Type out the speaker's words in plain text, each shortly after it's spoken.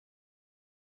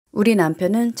우리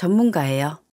남편은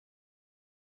전문가예요.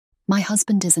 My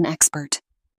husband is an expert.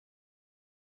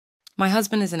 My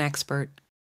husband is an expert.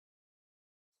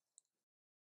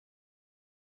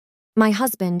 My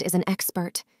husband is an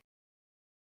expert.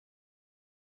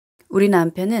 우리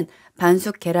남편은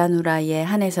반숙 계란 후라이에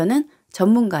한해서는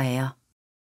전문가예요.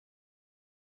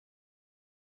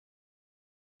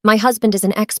 My husband is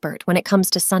an expert when it comes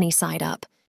to sunny side up.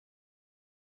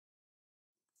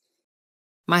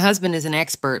 My husband is an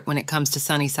expert when it comes to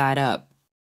sunny side up.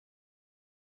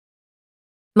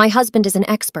 My husband is an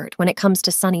expert when it comes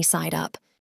to sunny side up.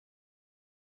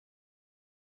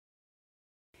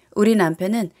 우리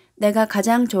남편은 내가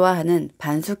가장 좋아하는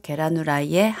반숙 계란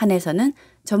후라이에 한해서는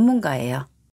전문가예요.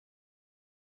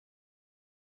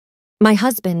 My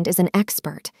husband is an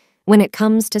expert when it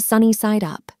comes to sunny side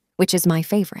up, which is my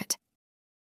favorite.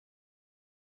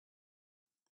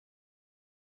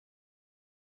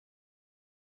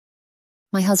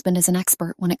 My husband is an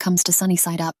expert when it comes to sunny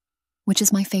side up, which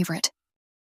is my favorite.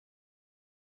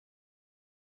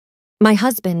 My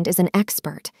husband is an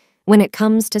expert when it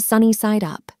comes to sunny side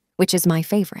up, which is my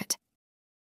favorite.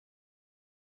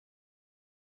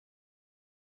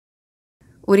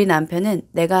 우리 남편은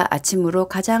내가 아침으로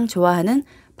가장 좋아하는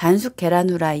반숙 계란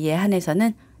후라이에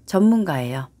한해서는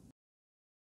전문가예요.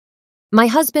 My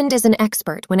husband is an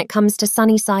expert when it comes to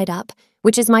sunny side up,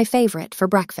 which is my favorite for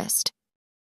breakfast.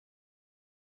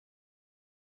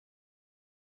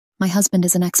 My husband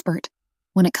is an expert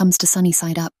when it comes to sunny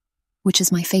side up, which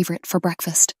is my favorite for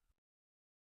breakfast.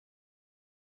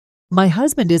 My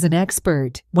husband is an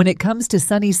expert when it comes to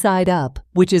sunny side up,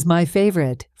 which is my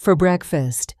favorite for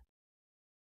breakfast.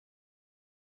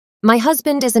 My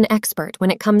husband is an expert when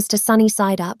it comes to sunny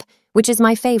side up, which is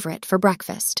my favorite for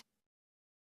breakfast.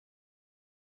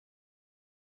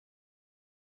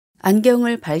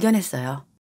 안경을 발견했어요.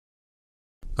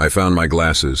 I found my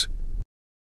glasses.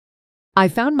 I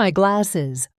found my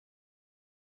glasses.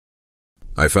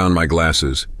 I found my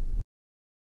glasses.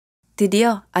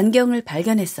 드디어 안경을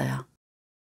발견했어요.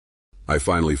 I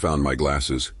finally found my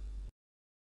glasses.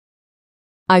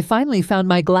 I finally found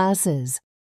my glasses.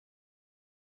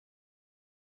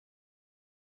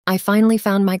 I finally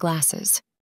found my glasses.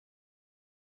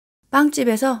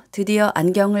 빵집에서 드디어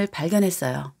안경을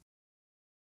발견했어요.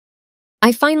 I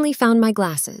finally found my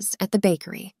glasses at the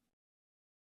bakery.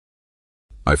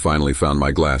 I finally found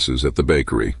my glasses at the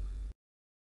bakery.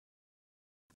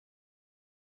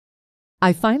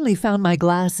 I finally found my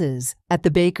glasses at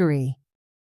the bakery.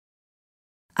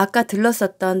 아까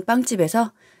들렀었던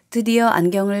빵집에서 드디어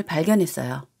안경을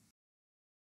발견했어요.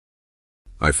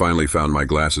 I finally found my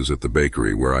glasses at the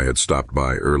bakery where I had stopped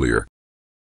by earlier.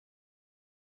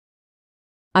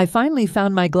 I finally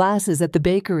found my glasses at the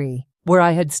bakery where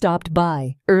I had stopped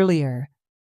by earlier.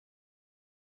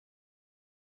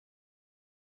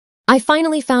 I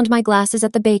finally found my glasses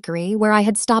at the bakery where I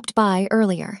had stopped by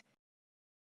earlier.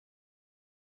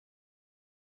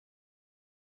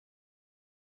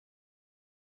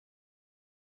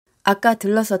 아까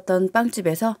들렀었던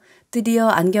빵집에서 드디어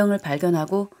안경을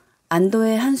발견하고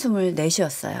안도의 한숨을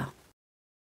내쉬었어요.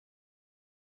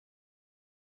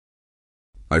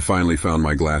 I finally found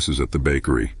my glasses at the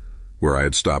bakery where I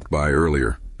had stopped by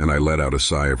earlier, and I let out a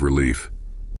sigh of relief.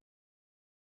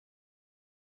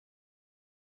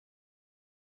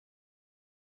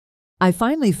 I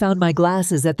finally found my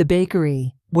glasses at the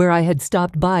bakery where I had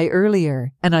stopped by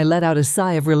earlier, and I let out a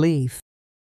sigh of relief.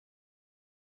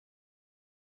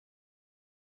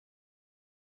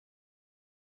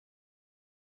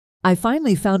 I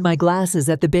finally found my glasses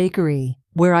at the bakery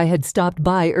where I had stopped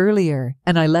by earlier,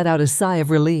 and I let out a sigh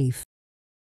of relief.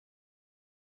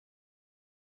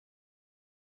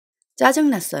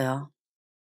 짜증났어요.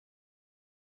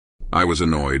 I was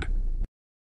annoyed.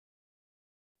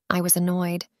 I was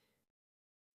annoyed.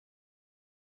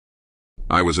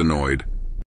 I was annoyed.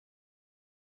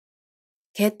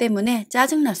 개 때문에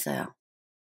짜증났어요.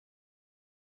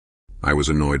 I was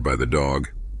annoyed by the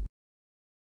dog.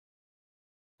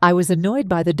 I was annoyed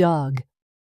by the dog.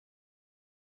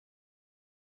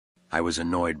 I was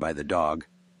annoyed by the dog.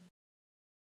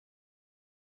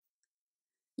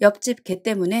 옆집 개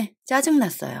때문에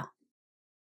짜증났어요.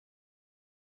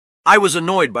 I was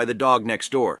annoyed by the dog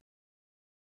next door.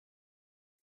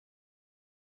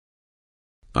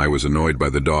 I was annoyed by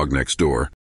the dog next door.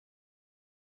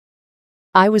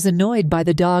 I was annoyed by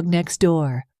the dog next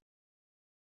door.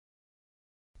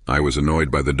 I was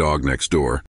annoyed by the dog next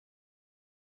door.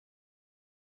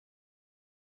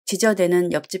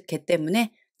 지저대는 옆집 개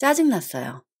때문에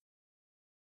짜증났어요.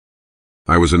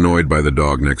 I was annoyed by the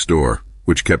dog next door,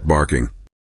 which kept barking.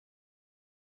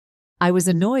 I was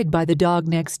annoyed by the dog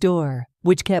next door,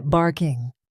 which kept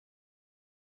barking.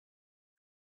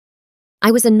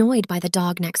 I was annoyed by the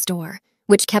dog next door,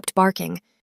 which kept barking.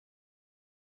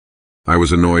 I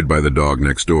was annoyed by the dog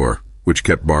next door, which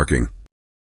kept barking.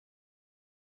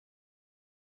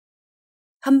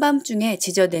 한밤중에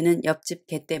지저대는 옆집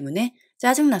개 때문에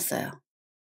짜증났어요.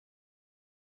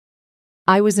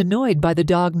 I was annoyed by the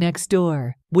dog next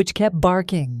door, which kept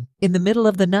barking in the middle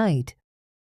of the night.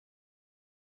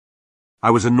 I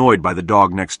was annoyed by the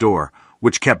dog next door,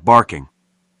 which kept barking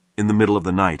in the middle of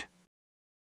the night.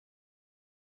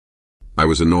 I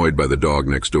was annoyed by the dog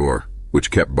next door,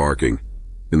 which kept barking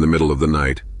in the middle of the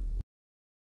night.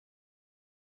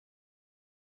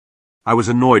 I was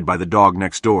annoyed by the dog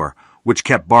next door, which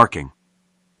kept barking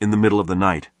in the middle of the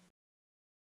night.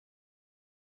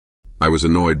 I was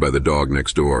annoyed by the dog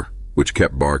next door, which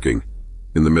kept barking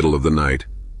in the middle of the night.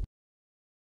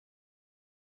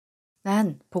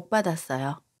 난 복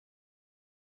받았어요.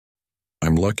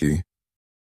 I'm lucky.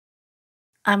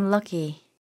 I'm lucky.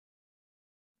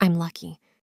 I'm lucky.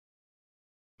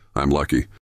 I'm lucky.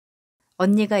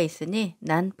 언니가 있으니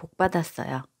난 복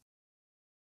받았어요.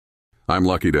 I'm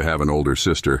lucky to have an older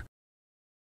sister.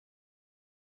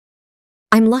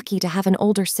 I'm lucky to have an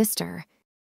older sister.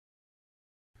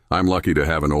 I'm lucky to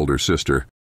have an older sister.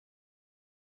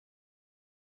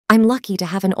 I'm lucky to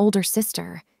have an older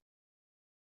sister.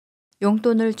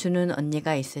 용돈을 주는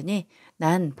언니가 있으니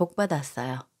난 복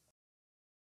받았어요.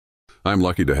 I'm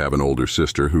lucky to have an older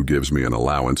sister who gives me an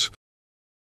allowance.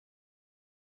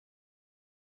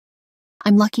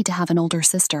 I'm lucky to have an older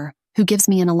sister who gives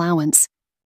me an allowance.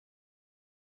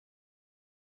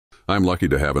 I'm lucky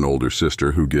to have an older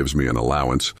sister who gives me an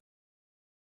allowance.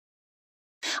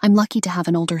 I'm lucky to have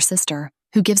an older sister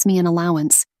who gives me an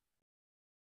allowance.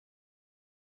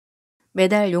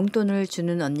 매달 용돈을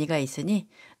주는 언니가 있으니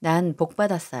난 복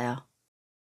받았어요.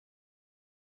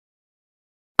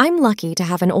 I'm lucky to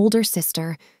have an older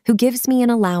sister who gives me an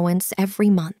allowance every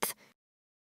month.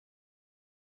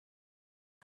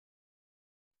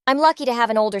 I'm lucky to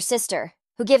have an older sister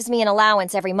who gives me an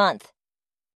allowance every month.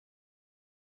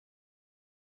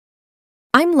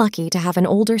 I'm lucky to have an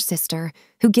older sister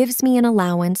who gives me an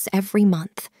allowance every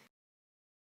month.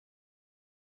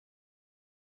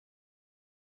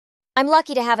 I'm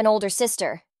lucky to have an older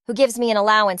sister who gives me an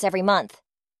allowance every month.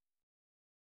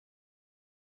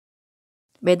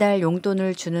 매달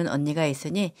용돈을 주는 언니가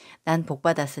있으니 난 복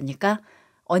받았으니까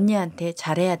언니한테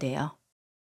잘해야 돼요.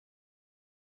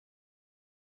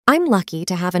 I'm lucky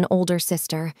to have an older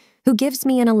sister who gives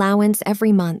me an allowance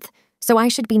every month, so I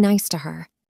should be nice to her.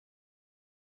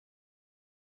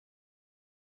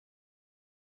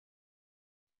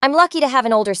 I'm lucky to have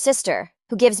an older sister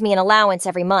who gives me an allowance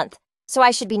every month, so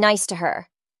I should be nice to her.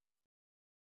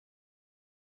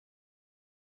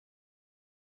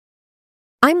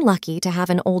 I'm lucky to have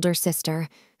an older sister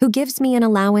who gives me an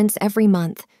allowance every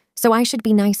month, so I should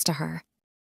be nice to her.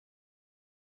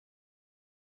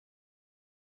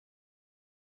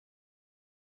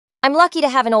 I'm lucky to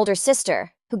have an older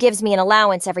sister who gives me an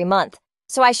allowance every month,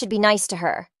 so I should be nice to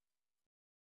her.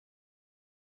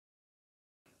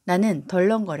 나는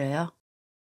덜렁거려요.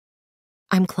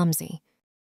 I'm clumsy.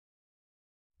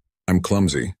 I'm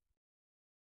clumsy.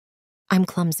 I'm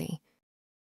clumsy.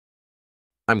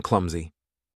 I'm clumsy.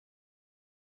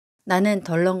 나는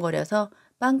덜렁거려서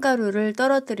빵가루를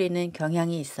떨어뜨리는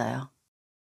경향이 있어요.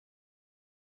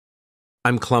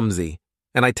 I'm clumsy,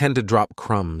 and I tend to drop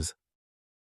crumbs.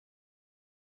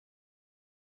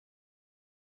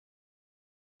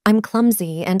 I'm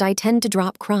clumsy and I tend to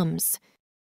drop crumbs.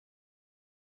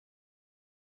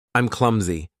 I'm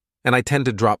clumsy, and I tend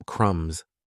to drop crumbs.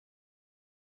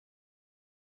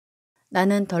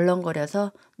 나는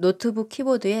덜렁거려서 노트북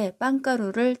키보드에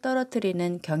빵가루를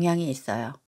떨어뜨리는 경향이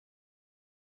있어요.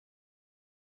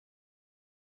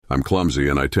 I'm clumsy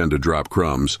and I tend to drop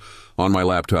crumbs on my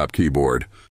laptop keyboard.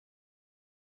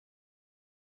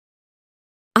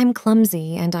 I'm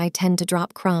clumsy and I tend to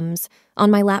drop crumbs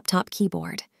on my laptop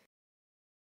keyboard.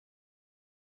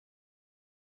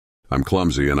 I'm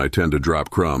clumsy and I tend to drop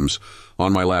crumbs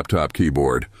on my laptop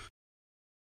keyboard.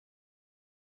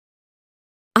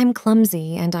 I'm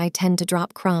clumsy and I tend to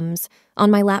drop crumbs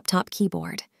on my laptop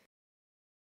keyboard.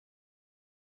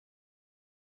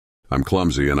 I'm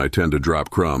clumsy and I tend to drop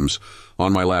crumbs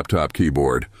on my laptop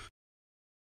keyboard.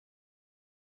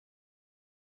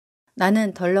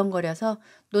 나는 덜렁거려서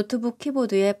노트북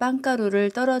키보드에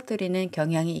빵가루를 떨어뜨리는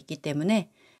경향이 있기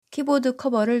때문에 키보드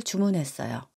커버를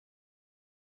주문했어요.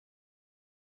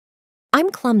 I'm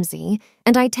clumsy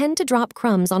and I tend to drop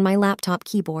crumbs on my laptop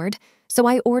keyboard, so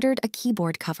I ordered a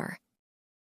keyboard cover.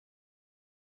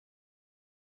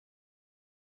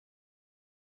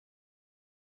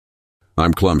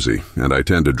 I'm clumsy, and I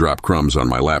tend to drop crumbs on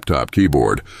my laptop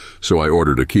keyboard, so I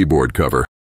ordered a keyboard cover.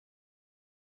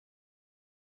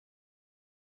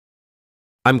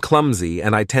 I'm clumsy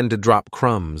and I tend to drop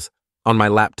crumbs on my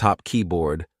laptop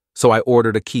keyboard, so I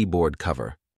ordered a keyboard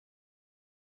cover.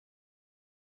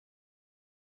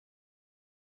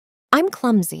 I'm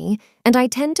clumsy, and I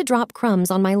tend to drop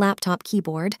crumbs on my laptop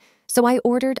keyboard, so I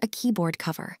ordered a keyboard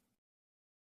cover.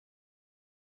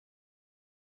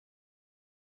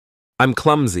 I'm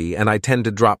clumsy and I tend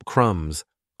to drop crumbs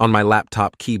on my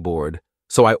laptop keyboard,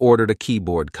 so I ordered a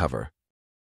keyboard cover.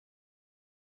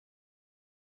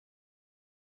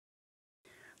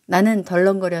 나는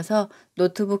덜렁거려서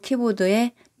노트북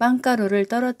키보드에 빵가루를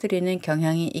떨어뜨리는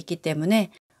경향이 있기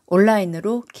때문에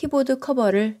온라인으로 키보드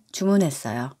커버를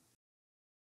주문했어요.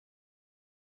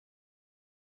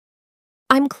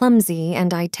 I'm clumsy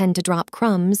and I tend to drop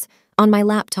crumbs on my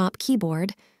laptop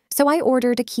keyboard, so I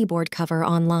ordered a keyboard cover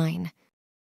online.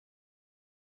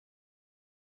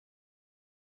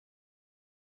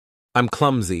 I'm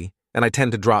clumsy and I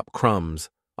tend to drop crumbs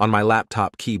on my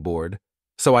laptop keyboard,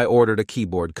 so I ordered a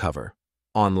keyboard cover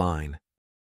online.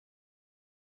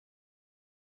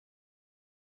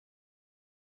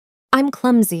 I'm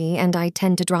clumsy and I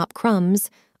tend to drop crumbs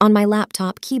on my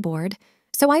laptop keyboard,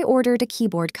 so I ordered a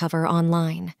keyboard cover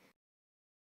online.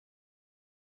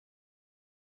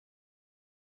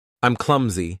 I'm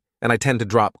clumsy and I tend to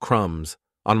drop crumbs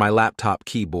on my laptop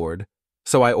keyboard,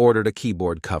 so I ordered a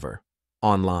keyboard cover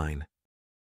online.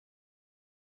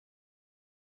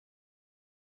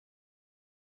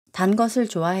 단 것을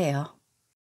좋아해요.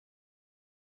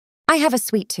 I have a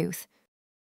sweet tooth.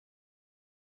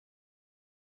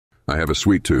 I have a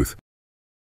sweet tooth.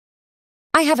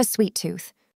 I have a sweet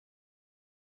tooth.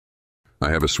 I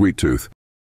have a sweet tooth.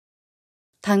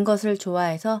 단 것을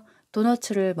좋아해서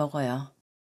도너츠를 먹어요.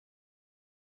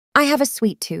 I have a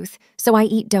sweet tooth, so I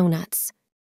eat donuts.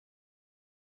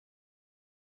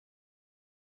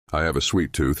 I have a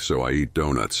sweet tooth, so I eat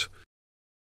donuts.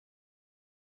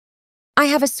 I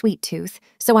have a sweet tooth,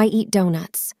 so I eat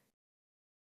donuts.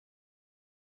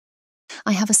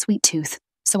 I have a sweet tooth,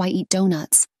 so I eat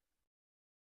donuts.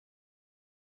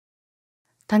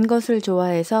 단 것을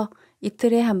좋아해서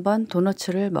이틀에 한 번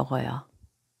도너츠를 먹어요.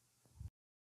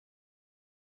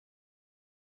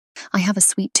 I have a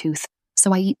sweet tooth,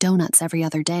 so I eat donuts every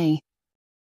other day.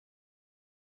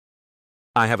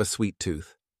 I have a sweet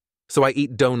tooth, so I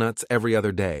eat donuts every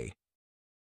other day.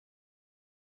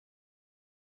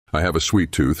 I have a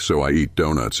sweet tooth, so I eat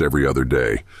donuts every other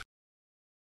day.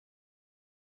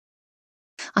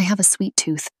 I have a sweet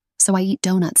tooth, so I eat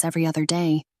donuts every other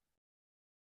day.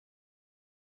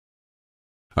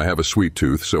 I have a sweet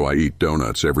tooth, so I eat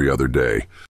donuts every other day.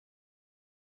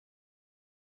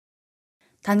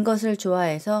 단 것을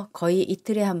좋아해서 거의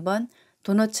이틀에 한 번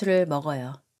도너츠를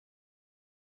먹어요.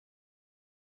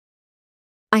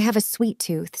 I have a sweet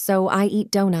tooth, so I eat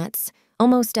donuts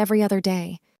almost every other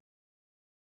day.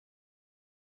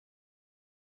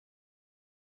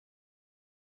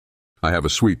 I have a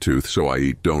sweet tooth, so I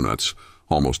eat donuts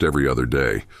almost every other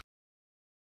day.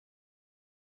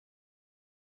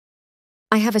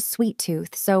 I have a sweet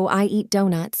tooth, so I eat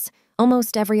donuts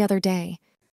almost every other day.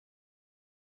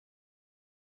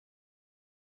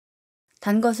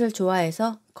 단 것을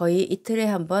좋아해서 거의 이틀에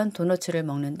한 번 도너츠를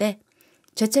먹는데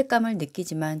죄책감을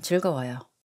느끼지만 즐거워요.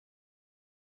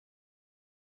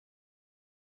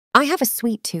 I have a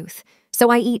sweet tooth,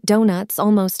 so I eat donuts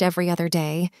almost every other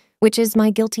day, which is my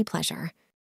guilty pleasure.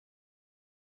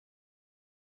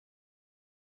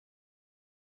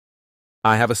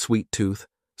 I have a sweet tooth,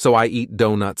 so I eat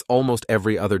donuts almost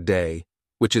every other day,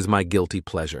 which is my guilty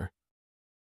pleasure.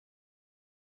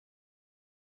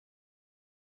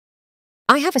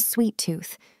 I have a sweet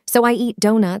tooth, so I eat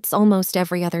donuts almost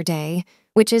every other day,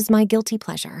 which is my guilty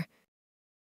pleasure.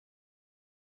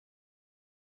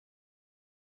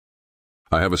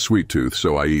 I have a sweet tooth,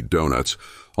 so I eat donuts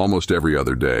almost every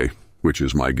other day, which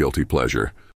is my guilty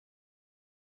pleasure.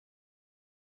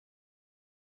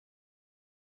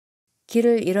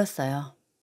 길을 잃었어요.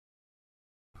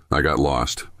 I got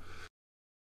lost.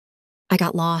 I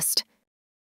got lost.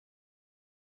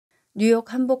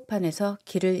 뉴욕 한복판에서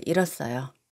길을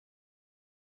잃었어요.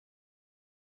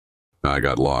 I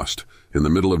got lost in the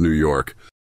middle of New York.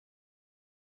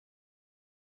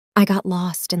 I got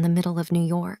lost in the middle of New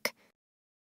York.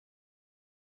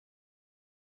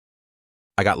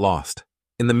 I got lost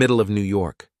in the middle of New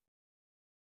York.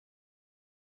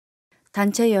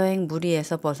 단체 여행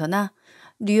무리에서 벗어나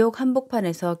뉴욕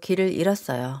한복판에서 길을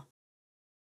잃었어요.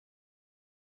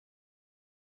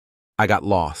 I got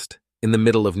lost in the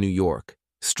middle of New York,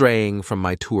 straying from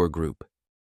my tour group.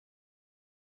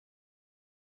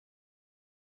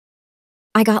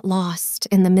 I got lost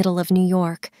in the middle of New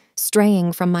York,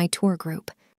 straying from my tour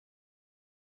group.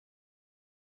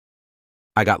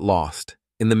 I got lost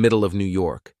in the middle of New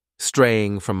York,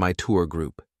 straying from my tour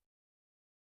group.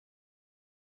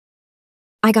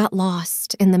 I got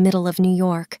lost in the middle of New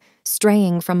York,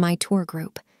 straying from my tour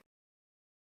group.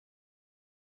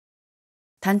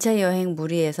 단체 여행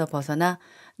무리에서 벗어나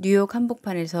뉴욕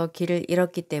한복판에서 길을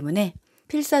잃었기 때문에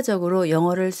필사적으로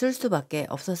영어를 쓸 수밖에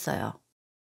없었어요.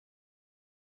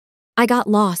 I got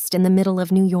lost in the middle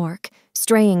of New York,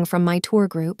 straying from my tour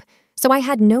group, so I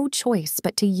had no choice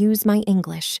but to use my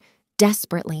English,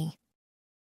 desperately.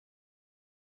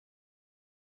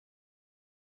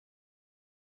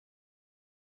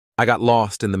 I got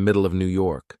lost in the middle of New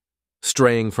York,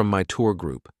 straying from my tour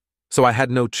group, so I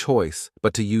had no choice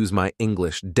but to use my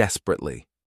English desperately.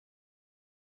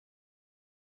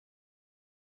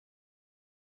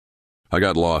 I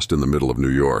got lost in the middle of New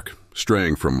York,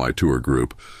 straying from my tour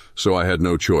group, so I had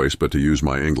no choice but to use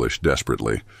my English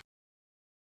desperately.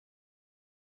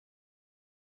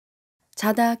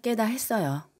 자다 깨다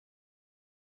했어요.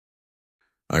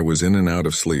 I was in and out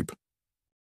of sleep.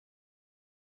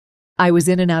 I was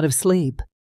in and out of sleep.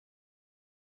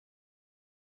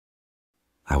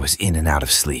 I was in and out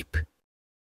of sleep.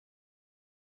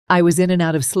 I was in and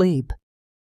out of sleep.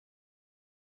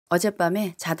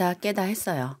 어젯밤에 자다 깨다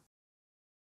했어요.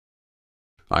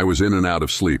 I was in and out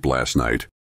of sleep last night.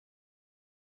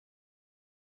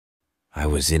 I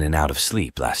was in and out of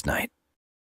sleep last night.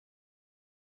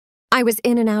 I was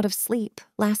in and out of sleep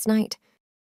last night.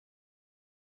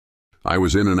 I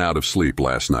was in and out of sleep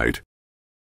last night.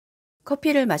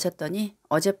 커피를 마셨더니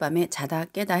어젯밤에 자다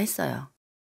깨다 했어요.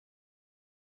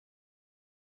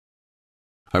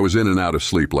 I was in and out of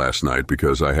sleep last night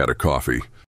because I had a coffee.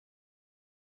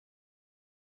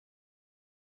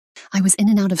 I was in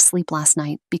and out of sleep last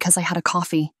night because I had a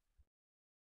coffee.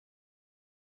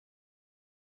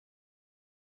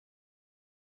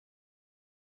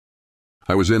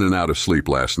 I was in and out of sleep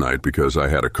last night because I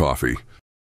had a coffee.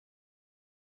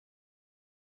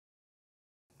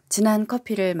 진한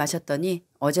커피를 마셨더니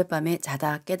어젯밤에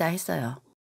자다 깨다 했어요.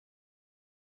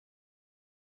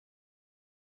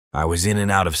 I was in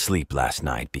and out of sleep last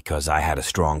night because I had a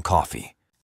strong coffee.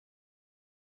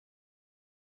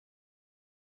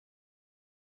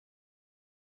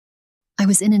 I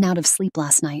was in and out of sleep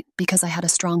last night because I had a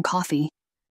strong coffee.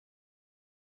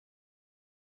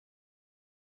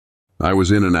 I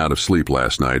was in and out of sleep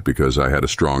last night because I had a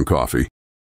strong coffee.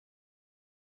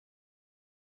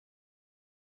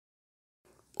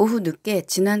 오후 늦게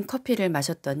진한 커피를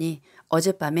마셨더니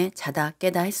어젯밤에 자다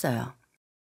깨다 했어요.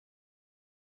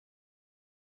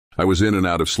 I was in and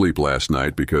out of sleep last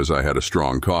night because I had a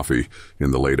strong coffee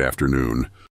in the late afternoon.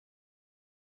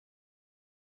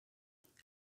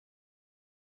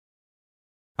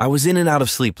 I was in and out of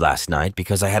sleep last night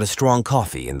because I had a strong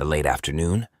coffee in the late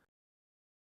afternoon.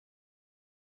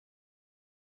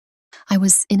 I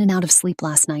was in and out of sleep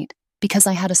last night because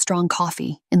I had a strong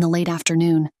coffee in the late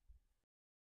afternoon.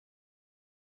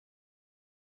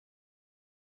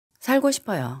 살고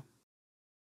싶어요.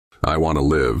 I want to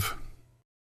live.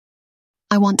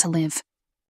 I want to live.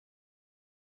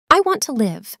 I want to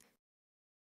live.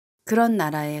 그런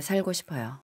나라에 살고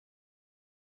싶어요.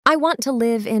 I want to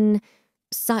live in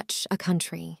such a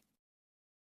country.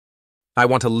 I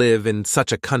want to live in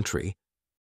such a country.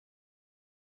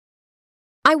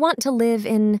 I want to live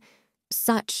in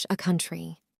such a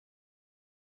country.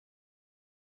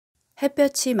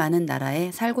 햇볕이 많은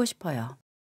나라에 살고 싶어요.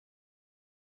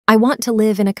 I want to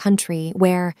live in a country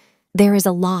where there is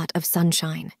a lot of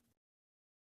sunshine.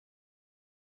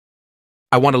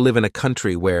 I want to live in a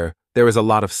country where there is a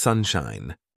lot of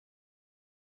sunshine.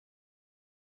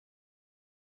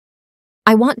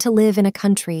 I want to live in a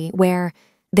country where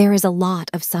there is a lot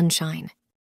of sunshine.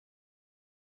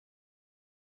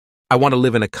 I want to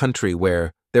live in a country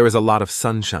where there is a lot of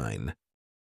sunshine.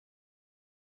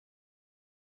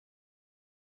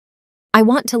 I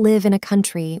want to live in a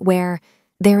country where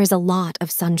there is a lot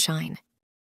of sunshine.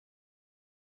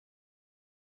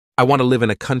 I want to live in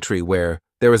a country where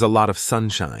there is a lot of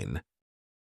sunshine.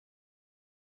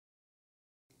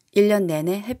 1년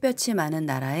내내 햇볕이 많은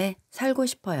나라에 살고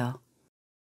싶어요.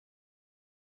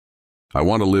 I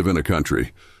want to live in a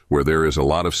country where there is a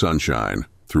lot of sunshine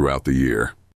throughout the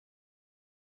year.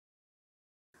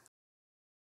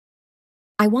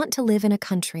 I want to live in a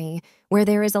country where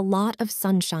there is a lot of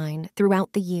sunshine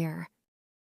throughout the year.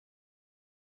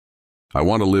 I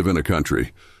want to live in a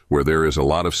country where there is a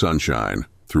lot of sunshine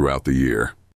throughout the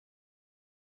year.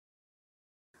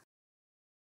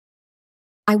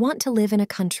 I want to live in a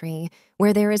country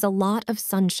where there is a lot of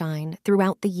sunshine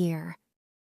throughout the year.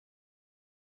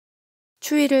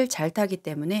 추위를 잘 타기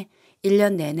때문에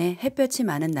 1년 내내 햇볕이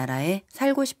많은 나라에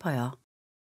살고 싶어요.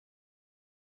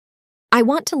 I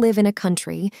want to live in a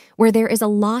country where there is a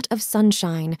lot of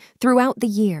sunshine throughout the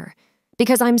year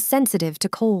because I'm sensitive to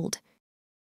cold.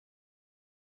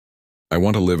 I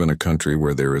want to live in a country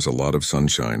where there is a lot of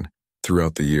sunshine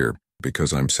throughout the year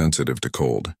because I'm sensitive to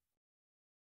cold.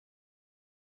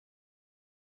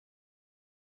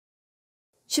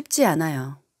 쉽지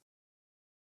않아요.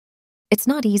 It's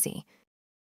not easy.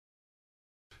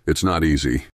 It's not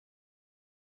easy.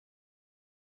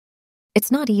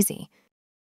 It's not easy.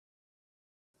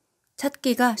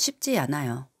 찾기가 쉽지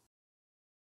않아요.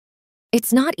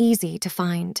 It's not easy to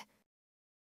find.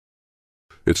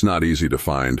 It's not easy to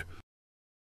find.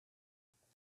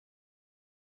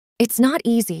 It's not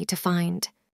easy to find.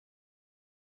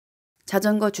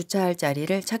 자전거 주차할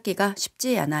자리를 찾기가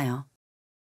쉽지 않아요.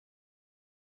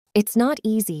 It's not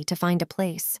easy to find a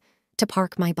place to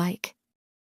park my bike.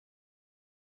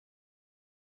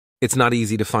 It's not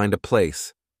easy to find a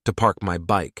place to park my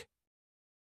bike.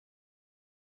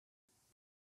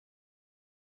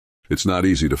 It's not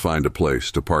easy to find a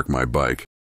place to park my bike.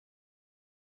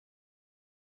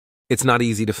 It's not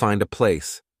easy to find a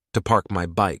place to park my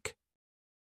bike.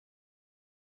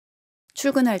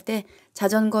 출근할 때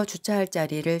자전거 주차할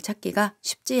자리를 찾기가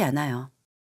쉽지 않아요.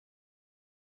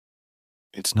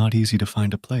 It's not easy to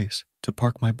find a place to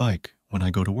park my bike when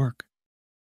I go to work.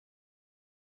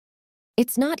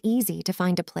 It's not easy to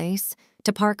find a place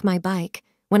to park my bike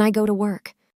when I go to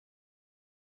work.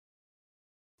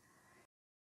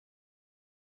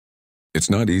 It's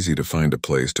not easy to find a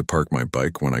place to park my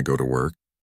bike when I go to work.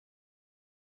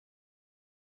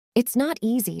 It's not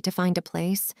easy to find a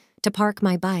place to park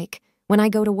my bike when I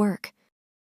go to work.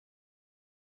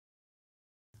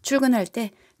 출근할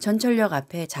때 전철역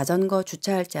앞에 자전거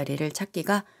주차할 자리를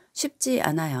찾기가 쉽지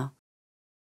않아요.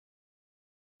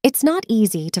 It's not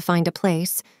easy to find a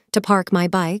place to park my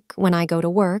bike when I go to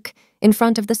work in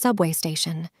front of the subway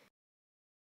station.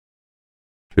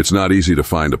 It's not easy to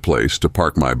find a place to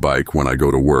park my bike when I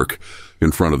go to work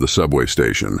in front of the subway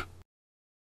station.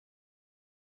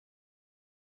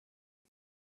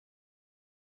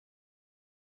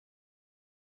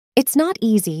 It's not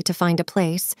easy to find a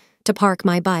place to park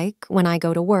my bike when I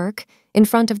go to work in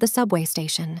front of the subway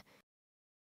station.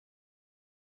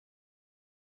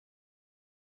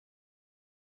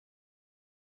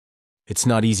 It's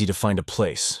not easy to find a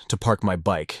place to park my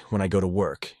bike when I go to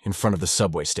work in front of the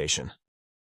subway station.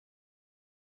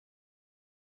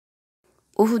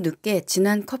 오후 늦게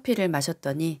진한 커피를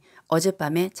마셨더니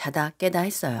어젯밤에 자다 깨다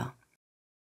했어요.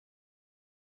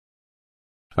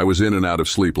 I was in and out of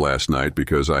sleep last night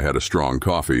because I had a strong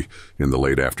coffee in the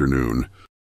late afternoon.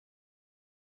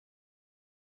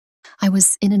 I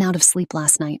was in and out of sleep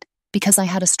last night because I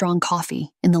had a strong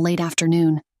coffee in the late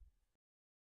afternoon.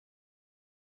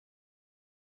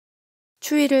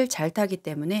 추위를 잘 타기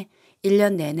때문에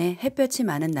 1년 내내 햇볕이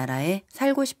많은 나라에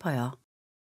살고 싶어요.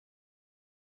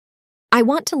 I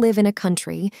want to live in a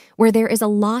country where there is a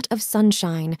lot of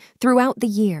sunshine throughout the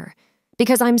year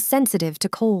because I'm sensitive to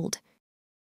cold.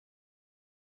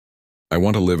 I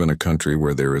want to live in a country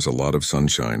where there is a lot of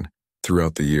sunshine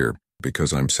throughout the year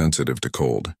because I'm sensitive to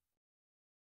cold.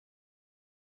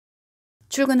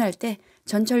 출근할 때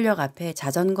전철역 앞에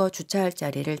자전거 주차할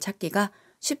자리를 찾기가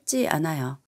쉽지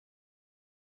않아요.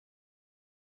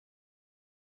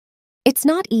 It's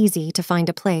not easy to find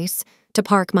a place to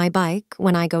park my bike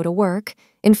when I go to work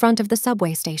in front of the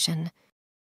subway station.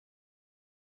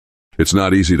 It's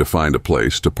not easy to find a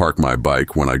place to park my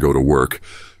bike when I go to work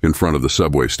in front of the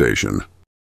subway station.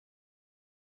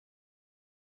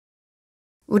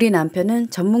 우리 남편은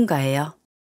전문가예요.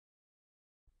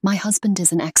 My husband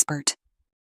is an expert.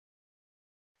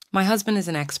 My husband is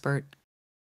an expert.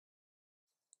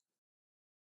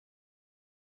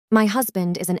 My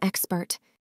husband is an expert.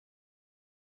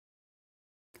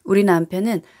 우리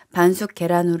남편은 반숙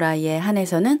계란 후라이에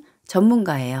한해서는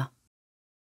전문가예요.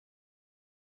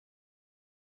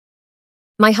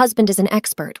 My husband is an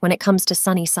expert when it comes to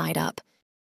sunny side up.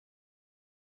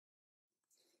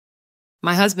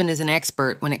 My husband is an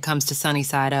expert when it comes to sunny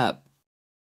side up.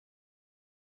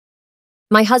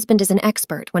 My husband is an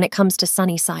expert when it comes to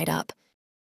sunny side up.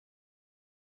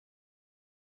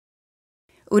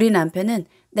 우리 남편은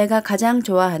내가 가장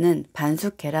좋아하는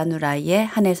반숙 계란 후라이에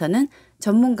한해서는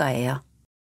전문가예요.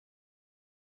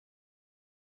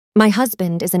 My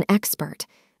husband is an expert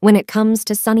when it comes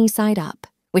to sunny side up,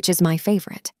 which is my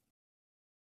favorite.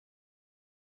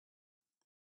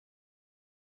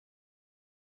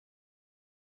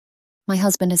 My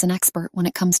husband is an expert when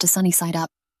it comes to sunny side up,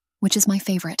 which is my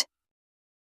favorite.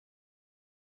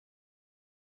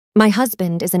 My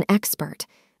husband is an expert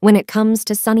when it comes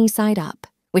to sunny side up,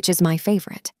 which is my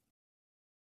favorite.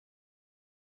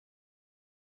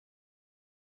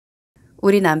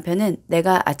 우리 남편은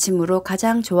내가 아침으로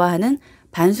가장 좋아하는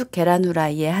반숙 계란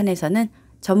후라이에 한해서는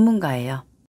전문가예요.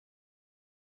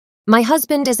 My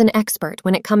husband is an expert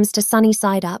when it comes to sunny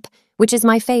side up, which is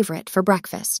my favorite for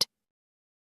breakfast.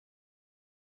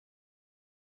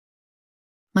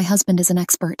 My husband is an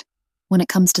expert when it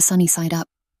comes to sunny side up,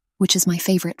 which is my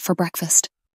favorite for breakfast.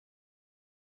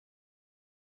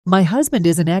 My husband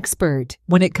is an expert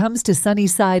when it comes to sunny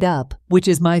side up, which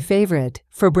is my favorite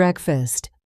for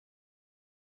breakfast.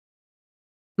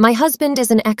 My husband is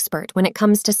an expert when it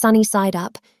comes to sunny side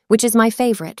up, which is my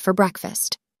favorite for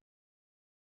breakfast.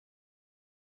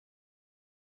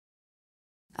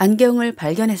 안경을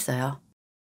발견했어요.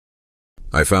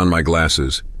 I found my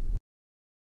glasses.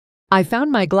 I found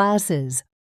my glasses.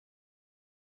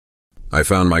 I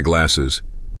found my glasses.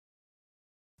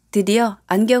 드디어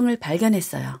안경을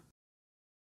발견했어요.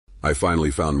 I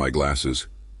finally found my glasses.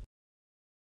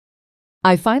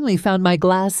 I finally found my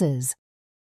glasses.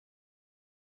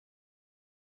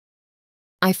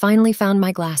 I finally found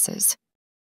my glasses.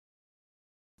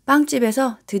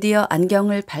 빵집에서 드디어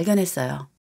안경을 발견했어요.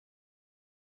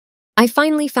 I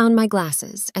finally found my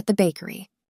glasses at the bakery.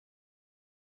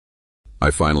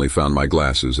 I finally found my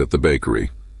glasses at the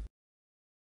bakery.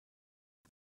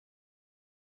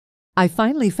 I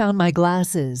finally found my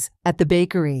glasses at the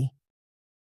bakery.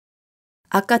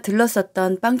 아까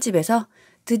들렀었던 빵집에서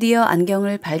드디어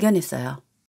안경을 발견했어요.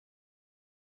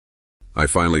 I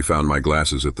finally found my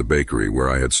glasses at the bakery where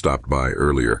I had stopped by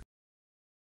earlier.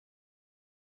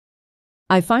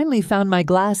 I finally found my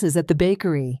glasses at the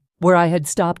bakery where I had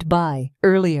stopped by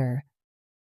earlier.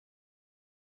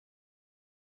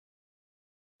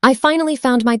 I finally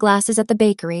found my glasses at the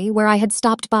bakery where I had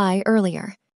stopped by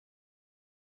earlier.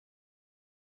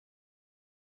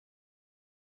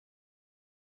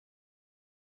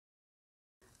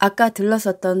 아까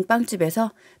들렀었던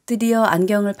빵집에서 드디어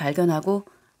안경을 발견하고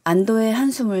안도의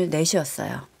한숨을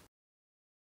내쉬었어요.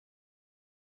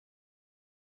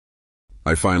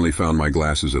 I finally found my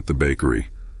glasses at the bakery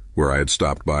where I had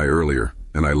stopped by earlier,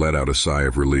 and I let out a sigh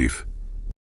of relief.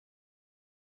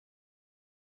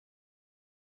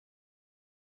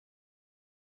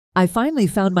 I finally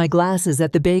found my glasses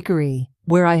at the bakery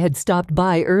where I had stopped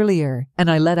by earlier, and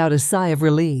I let out a sigh of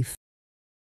relief.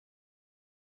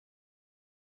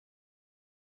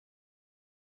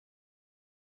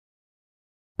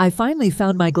 I finally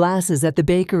found my glasses at the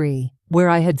bakery where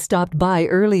I had stopped by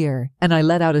earlier, and I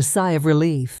let out a sigh of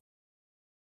relief.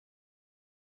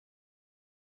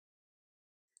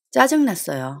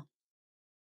 짜증났어요.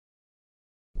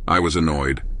 I was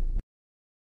annoyed.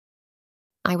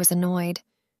 I was annoyed.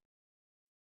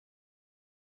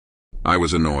 I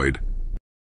was annoyed.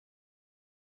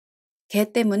 개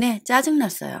때문에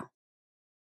짜증났어요.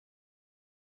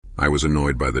 I was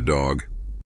annoyed by the dog.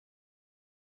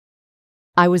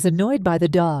 I was annoyed by the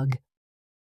dog.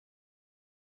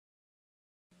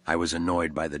 I was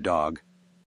annoyed by the dog.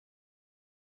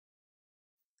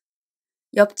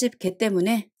 옆집 개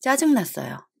때문에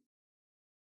짜증났어요.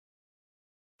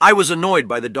 I was annoyed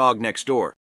by the dog next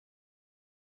door.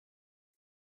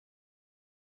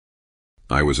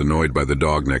 I was annoyed by the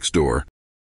dog next door.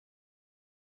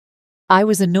 I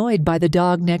was annoyed by the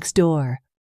dog next door.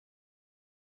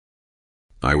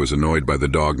 I was annoyed by the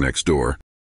dog next door.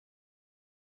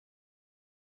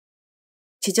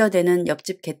 지저대는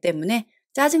옆집 개 때문에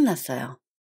짜증났어요.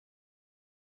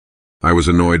 I was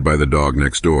annoyed by the dog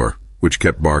next door, which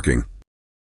kept barking.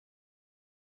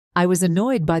 I was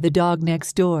annoyed by the dog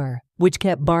next door, which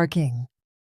kept barking.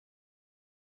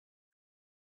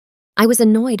 I was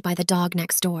annoyed by the dog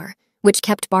next door, which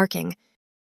kept barking.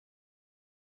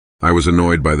 I was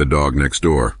annoyed by the dog next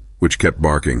door, which kept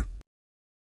barking.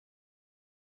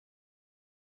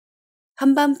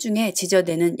 한밤중에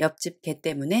지저대는 옆집 개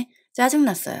때문에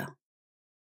짜증났어요.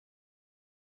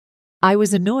 I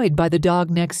was annoyed by the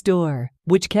dog next door,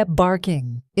 which kept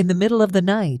barking in the middle of the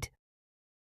night.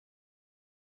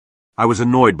 I was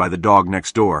annoyed by the dog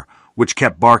next door, which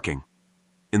kept barking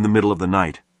in the middle of the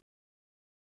night.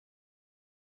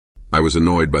 I was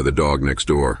annoyed by the dog next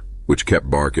door, which kept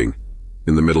barking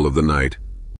in the middle of the night.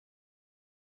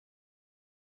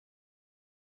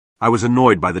 I was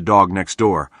annoyed by the dog next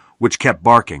door, which kept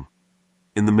barking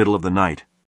in the middle of the night.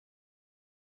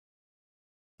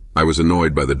 I was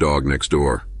annoyed by the dog next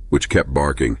door, which kept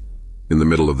barking in the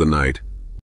middle of the night.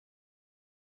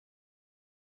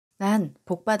 난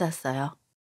복 받았어요.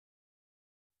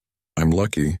 I'm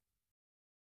lucky.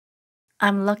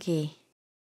 I'm lucky.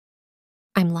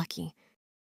 I'm lucky.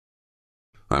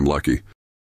 I'm lucky.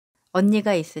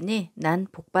 언니가 있으니 난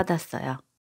복 받았어요.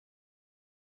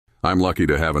 I'm lucky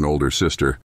to have an older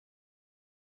sister.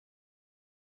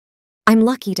 I'm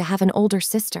lucky to have an older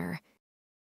sister.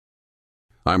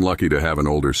 I'm lucky to have an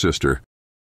older sister.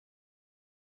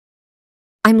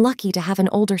 I'm lucky to have an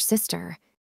older sister.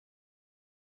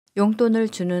 용돈을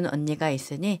주는 언니가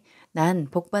있으니 난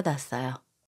복 받았어요.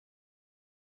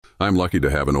 I'm lucky to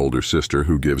have an older sister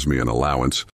who gives me an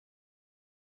allowance.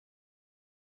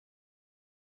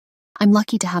 I'm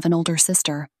lucky to have an older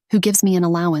sister who gives me an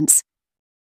allowance.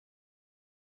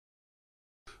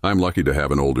 I'm lucky to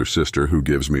have an older sister who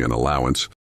gives me an allowance.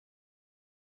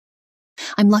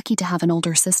 I'm lucky to have an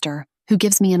older sister who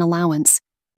gives me an allowance.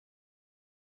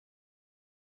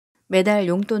 매달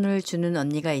용돈을 주는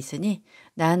언니가 있으니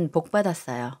난 복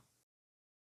받았어요.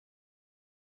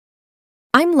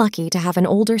 I'm lucky to have an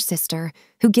older sister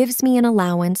who gives me an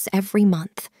allowance every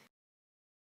month.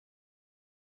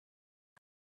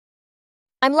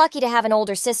 I'm lucky to have an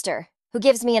older sister who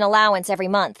gives me an allowance every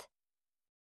month.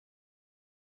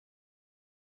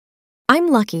 I'm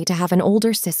lucky to have an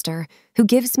older sister who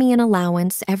gives me an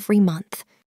allowance every month.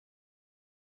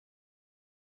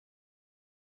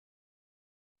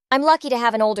 I'm lucky to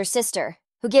have an older sister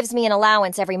who gives me an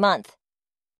allowance every month.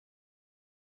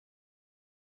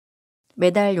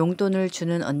 매달 용돈을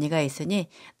주는 언니가 있으니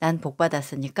난 복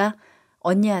받았으니까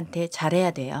언니한테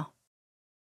잘해야 돼요.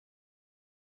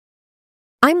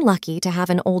 I'm lucky to have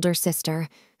an older sister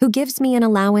who gives me an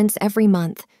allowance every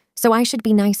month, so I should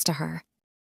be nice to her.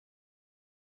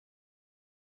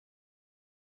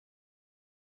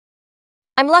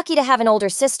 I'm lucky to have an older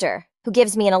sister who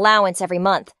gives me an allowance every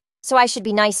month, so I should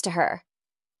be nice to her.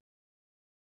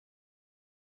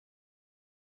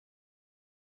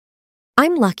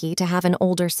 I'm lucky to have an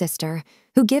older sister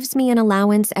who gives me an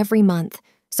allowance every month,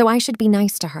 so I should be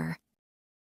nice to her.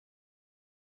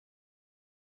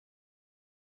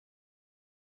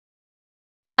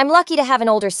 I'm lucky to have an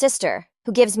older sister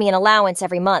who gives me an allowance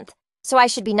every month, so I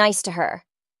should be nice to her.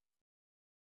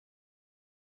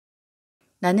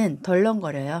 나는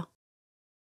덜렁거려요.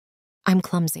 I'm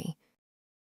clumsy.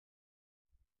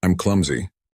 I'm clumsy.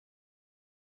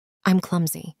 I'm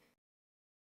clumsy.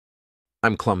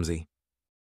 I'm clumsy.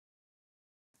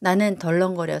 나는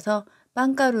덜렁거려서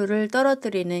빵가루를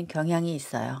떨어뜨리는 경향이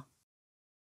있어요.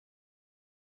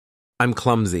 I'm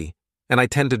clumsy, and I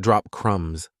tend to drop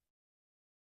crumbs.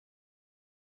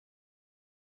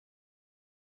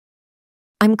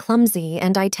 I'm clumsy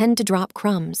and I tend to drop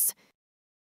crumbs.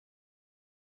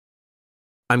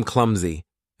 I'm clumsy,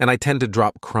 and I tend to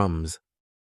drop crumbs.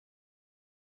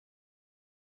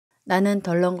 나는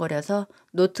덜렁거려서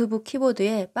노트북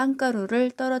키보드에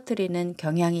빵가루를 떨어뜨리는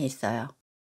경향이 있어요.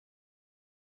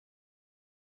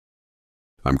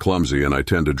 I'm clumsy and I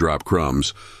tend to drop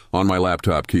crumbs on my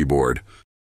laptop keyboard.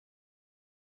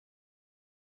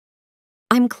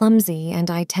 I'm clumsy and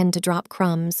I tend to drop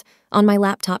crumbs on my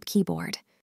laptop keyboard.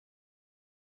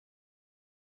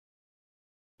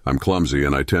 I'm clumsy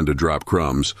and I tend to drop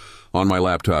crumbs on my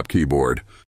laptop keyboard.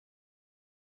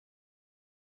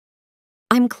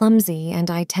 I'm clumsy and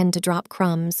I tend to drop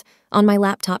crumbs on my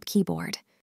laptop keyboard.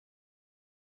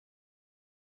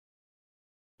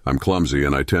 I'm clumsy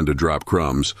and I tend to drop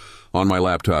crumbs on my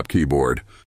laptop keyboard.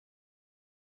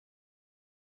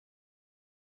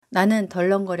 나는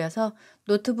덜렁거려서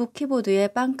노트북 키보드에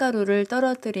빵가루를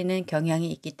떨어뜨리는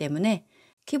경향이 있기 때문에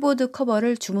키보드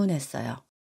커버를 주문했어요.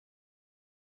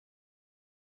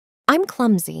 I'm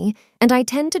clumsy and I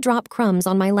tend to drop crumbs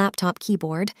on my laptop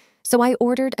keyboard, so I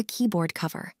ordered a keyboard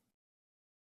cover.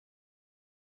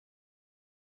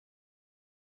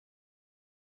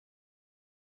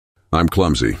 I'm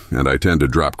clumsy and I tend to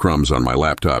drop crumbs on my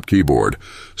laptop keyboard,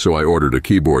 so I ordered a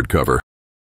keyboard cover.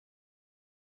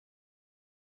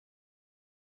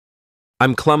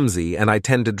 I'm clumsy, and I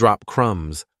tend to drop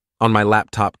crumbs on my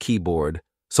laptop keyboard,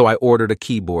 so I ordered a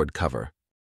keyboard cover.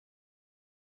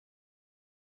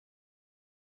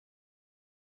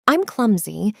 I'm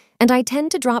clumsy and I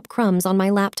tend to drop crumbs on my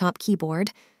laptop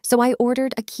keyboard, so I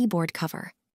ordered a keyboard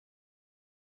cover.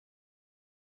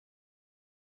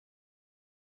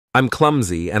 I'm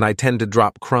clumsy, and I tend to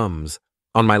drop crumbs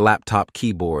on my laptop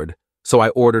keyboard, so I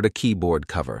ordered a keyboard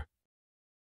cover.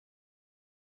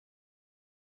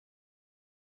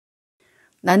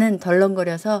 나는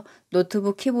덜렁거려서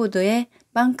노트북 키보드에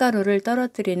빵가루를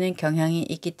떨어뜨리는 경향이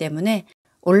있기 때문에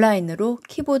온라인으로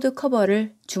키보드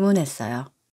커버를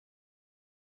주문했어요.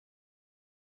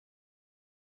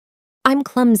 I'm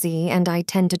clumsy and I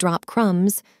tend to drop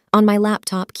crumbs on my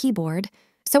laptop keyboard,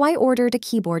 so I ordered a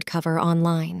keyboard cover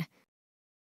online.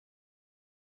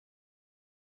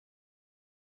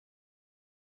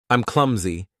 I'm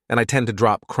clumsy, and I tend to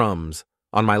drop crumbs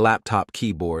on my laptop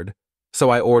keyboard, so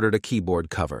I ordered a keyboard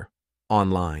cover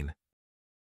online.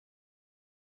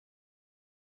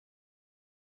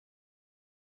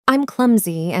 I'm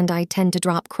clumsy and I tend to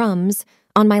drop crumbs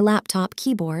on my laptop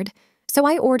keyboard, so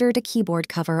I ordered a keyboard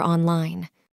cover online.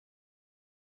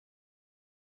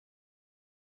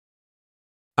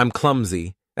 I'm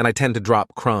clumsy, and I tend to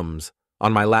drop crumbs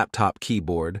on my laptop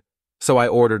keyboard, so I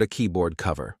ordered a keyboard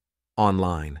cover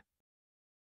online.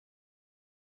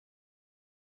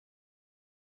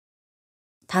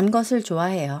 단 것을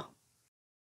좋아해요.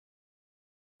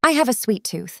 I have a sweet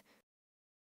tooth.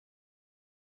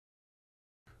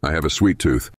 I have a sweet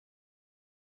tooth.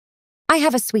 I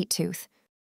have a sweet tooth.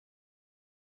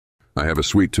 I have a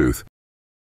sweet tooth.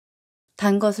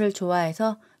 단 것을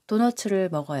좋아해서 도너츠를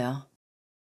먹어요.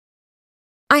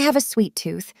 I have a sweet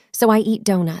tooth, so I eat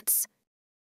donuts.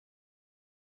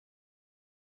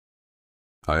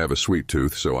 I have a sweet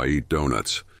tooth, so I eat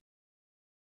donuts.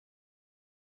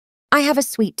 I have a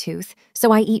sweet tooth,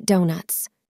 so I eat donuts.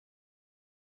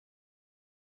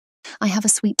 I have a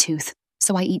sweet tooth,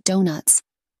 so I eat donuts.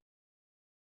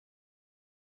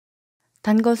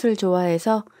 단 것을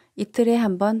좋아해서 이틀에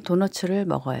한 번 도너츠를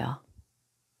먹어요.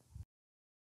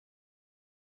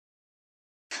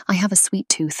 I have a sweet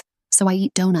tooth, so I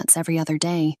eat donuts every other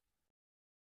day.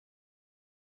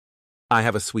 I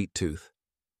have a sweet tooth,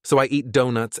 so I eat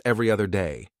donuts every other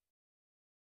day.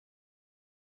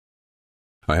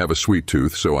 I have a sweet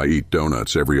tooth, so I eat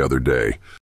donuts every other day.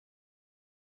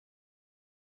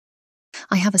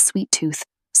 I have a sweet tooth,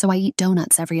 so I eat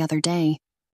donuts every other day.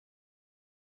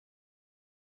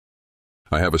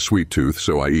 I have a sweet tooth,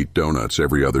 so I eat donuts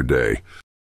every other day.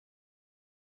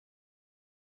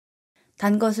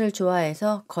 단 것을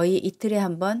좋아해서 거의 이틀에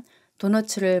한 번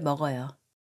도너츠를 먹어요.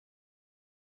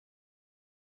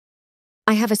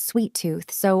 I have a sweet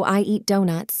tooth, so I eat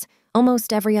donuts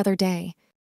almost every other day.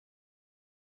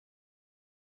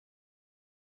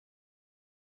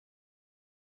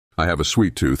 I have a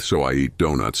sweet tooth, so I eat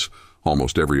donuts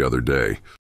almost every other day.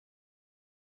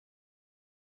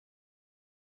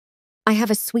 I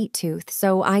have a sweet tooth,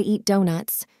 so I eat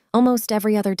donuts almost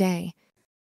every other day.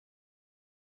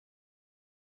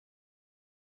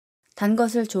 단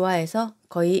것을 좋아해서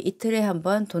거의 이틀에 한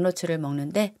번 도너츠를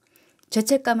먹는데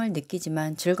죄책감을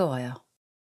느끼지만 즐거워요.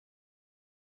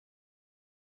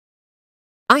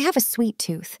 I have a sweet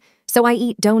tooth, so I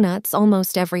eat donuts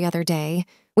almost every other day,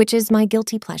 which is my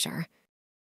guilty pleasure.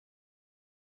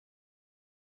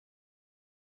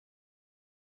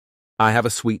 I have a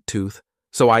sweet tooth,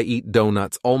 so I eat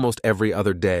donuts almost every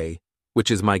other day,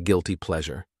 which is my guilty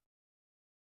pleasure.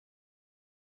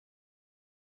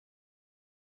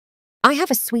 I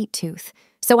have a sweet tooth,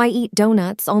 so I eat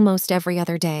donuts almost every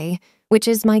other day, which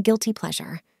is my guilty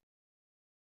pleasure.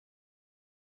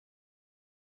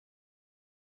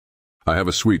 I have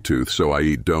a sweet tooth, so I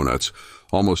eat donuts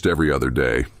almost every other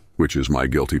day, which is my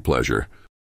guilty pleasure.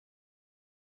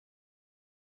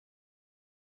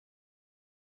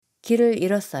 길을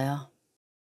잃었어요.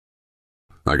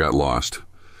 I got lost.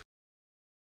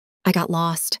 I got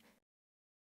lost.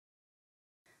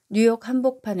 뉴욕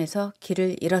한복판에서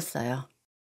길을 잃었어요.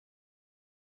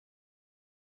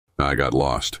 I got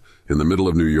lost in the middle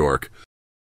of New York.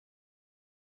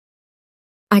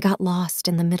 I got lost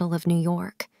in the middle of New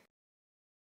York.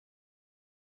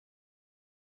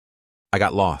 I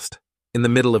got lost in the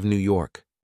middle of New York.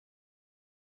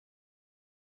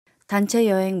 단체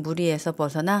여행 무리에서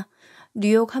벗어나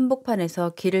뉴욕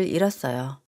한복판에서 길을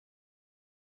잃었어요.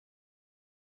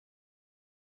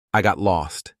 I got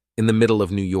lost in the middle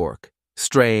of New York,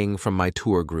 straying from my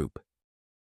tour group.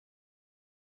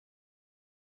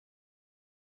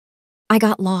 I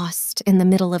got lost in the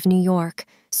middle of New York,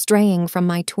 straying from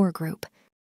my tour group.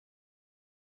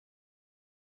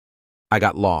 I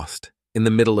got lost in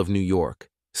the middle of New York,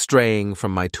 straying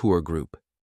from my tour group.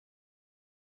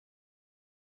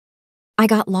 I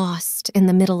got lost in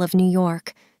the middle of New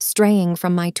York, straying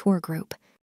from my tour group.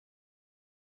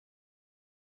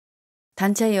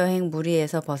 단체 여행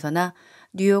무리에서 벗어나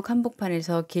뉴욕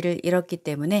한복판에서 길을 잃었기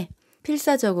때문에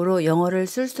필사적으로 영어를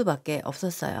쓸 수밖에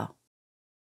없었어요.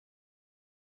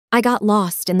 I got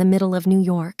lost in the middle of New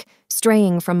York,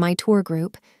 straying from my tour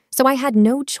group, so I had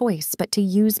no choice but to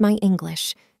use my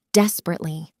English,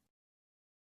 desperately.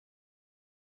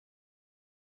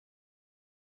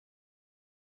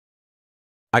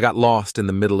 I got lost in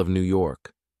the middle of New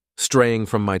York, straying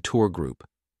from my tour group,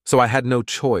 so I had no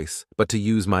choice but to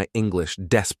use my English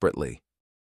desperately.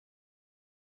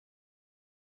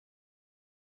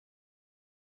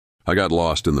 I got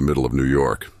lost in the middle of New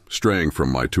York, straying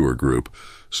from my tour group,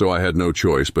 so I had no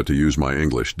choice but to use my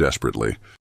English desperately.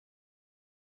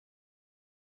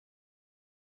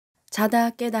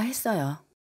 자다 깨다 했어요.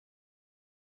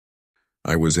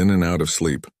 I was in and out of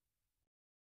sleep.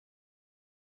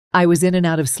 I was in and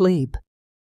out of sleep.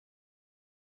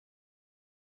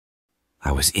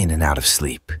 I was in and out of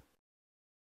sleep.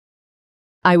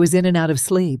 I was in and out of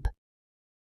sleep.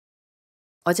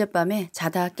 어젯밤에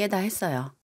자다 깨다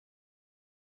했어요.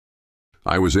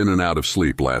 I was in and out of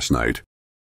sleep last night.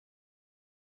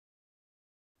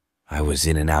 I was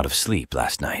in and out of sleep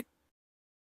last night.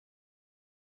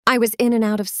 I was in and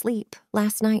out of sleep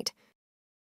last night.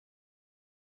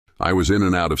 I was in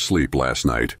and out of sleep last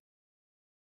night.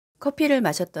 커피를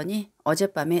마셨더니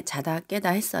어젯밤에 자다 깨다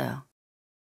했어요.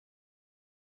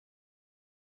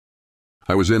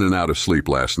 I was in and out of sleep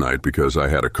last night because I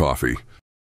had a coffee.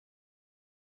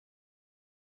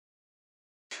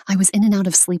 I was in and out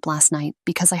of sleep last night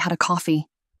because I had a coffee.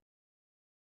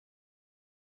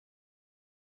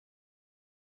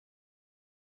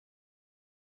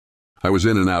 I was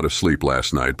in and out of sleep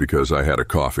last night because I had a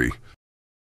coffee.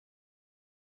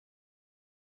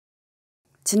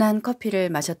 진한 커피를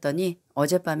마셨더니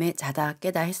어젯밤에 자다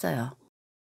깨다 했어요.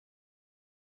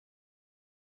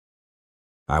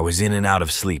 I was in and out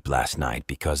of sleep last night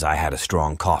because I had a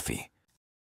strong coffee.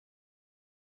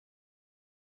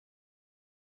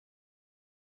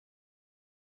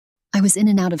 I was in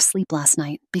and out of sleep last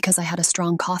night because I had a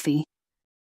strong coffee.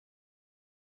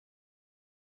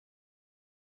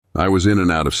 I was in and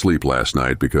out of sleep last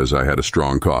night because I had a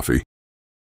strong coffee.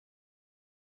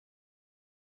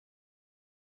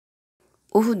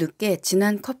 오후 늦게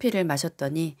진한 커피를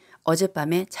마셨더니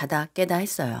어젯밤에 자다 깨다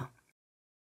했어요.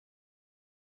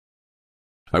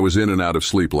 I was in and out of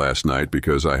sleep last night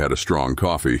because I had a strong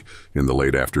coffee in the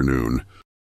late afternoon.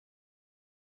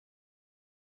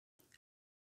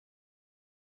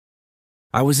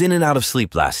 I was in and out of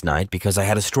sleep last night because I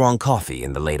had a strong coffee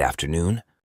in the late afternoon.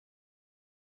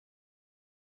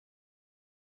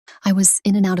 I was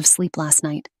in and out of sleep last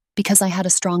night because I had a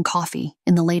strong coffee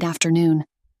in the late afternoon.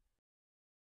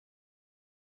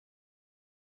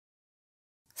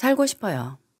 살고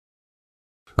싶어요.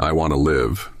 I want to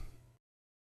live.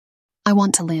 I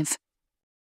want to live.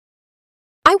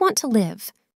 I want to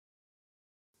live.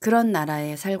 그런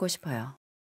나라에 살고 싶어요.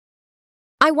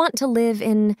 I want to live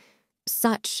in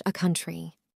such a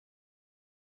country.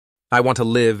 I want to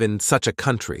live in such a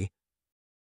country.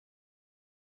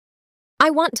 I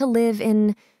want to live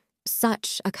in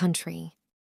such a country.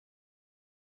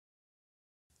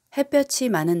 햇볕이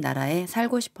많은 나라에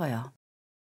살고 싶어요.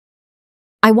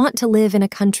 I want to live in a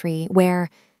country where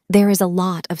there is a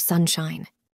lot of sunshine.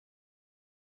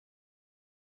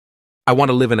 I want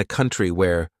to live in a country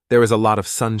where there is a lot of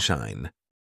sunshine.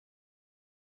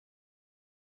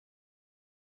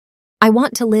 I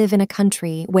want to live in a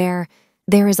country where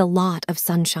there is a lot of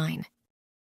sunshine.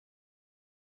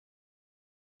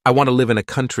 I want to live in a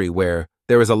country where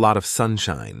there is a lot of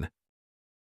sunshine.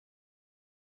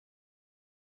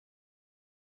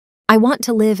 I want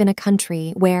to live in a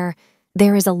country where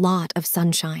there is a lot of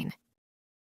sunshine.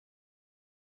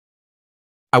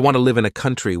 I want to live in a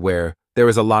country where there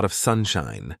is a lot of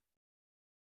sunshine.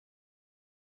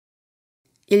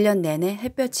 1년 내내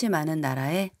햇볕이 많은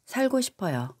나라에 살고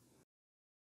싶어요.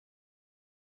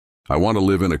 I want to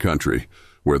live in a country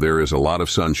where there is a lot of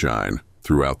sunshine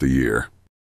throughout the year.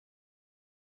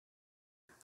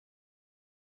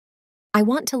 I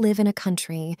want to live in a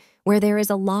country where there is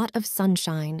a lot of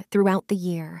sunshine throughout the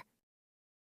year.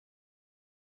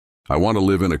 I want to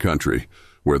live in a country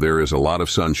where there is a lot of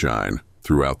sunshine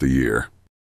throughout the year.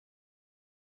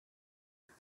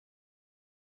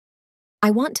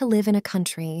 I want to live in a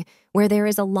country where there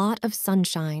is a lot of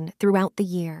sunshine throughout the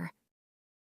year.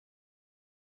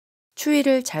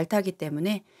 추위를 잘 타기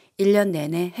때문에 1년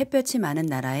내내 햇볕이 많은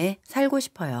나라에 살고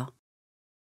싶어요.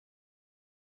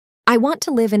 I want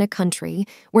to live in a country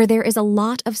where there is a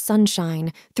lot of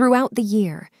sunshine throughout the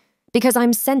year because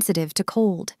I'm sensitive to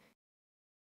cold.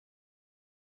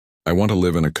 I want to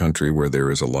live in a country where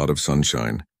there is a lot of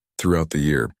sunshine throughout the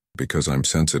year because I'm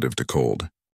sensitive to cold.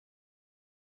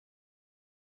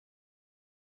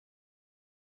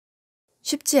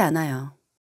 쉽지 않아요.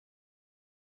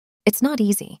 It's not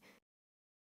easy.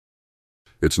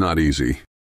 It's not easy.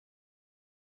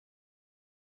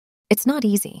 It's not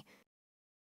easy.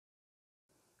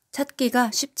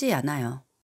 찾기가 쉽지 않아요.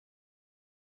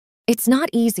 It's not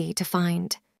easy to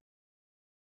find.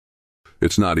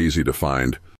 It's not easy to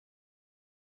find.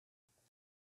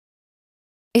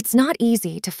 It's not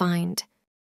easy to find.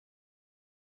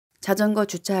 자전거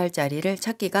주차할 자리를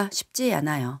찾기가 쉽지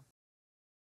않아요.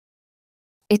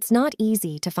 It's not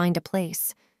easy to find a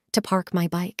place to park my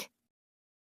bike.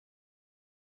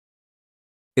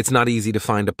 It's not easy to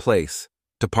find a place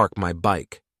to park my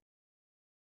bike.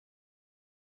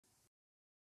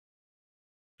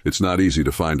 It's not easy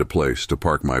to find a place to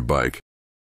park my bike.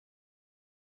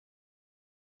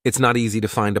 It's not easy to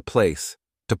find a place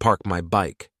to park my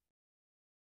bike.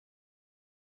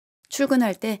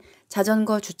 출근할 때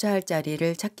자전거 주차할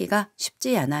자리를 찾기가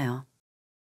쉽지 않아요.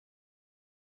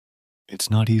 It's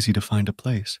not easy to find a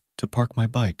place to park my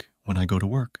bike when I go to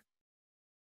work.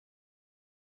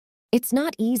 It's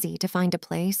not easy to find a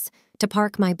place to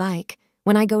park my bike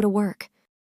when I go to work.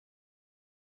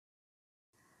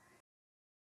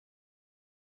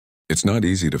 It's not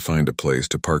easy to find a place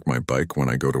to park my bike when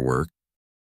I go to work.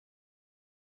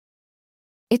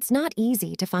 It's not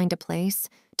easy to find a place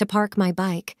to park my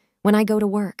bike when I go to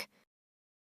work.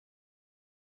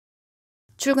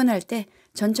 출근할 때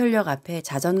전철역 앞에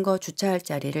자전거 주차할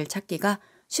자리를 찾기가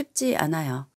쉽지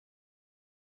않아요.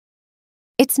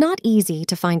 It's not easy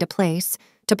to find a place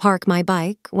to park my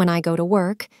bike when I go to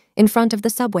work in front of the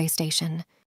subway station.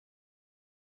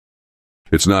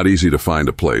 It's not easy to find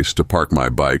a place to park my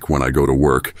bike when I go to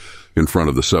work in front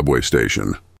of the subway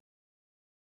station.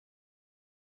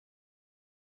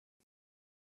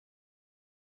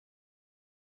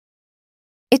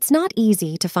 It's not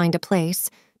easy to find a place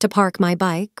to park my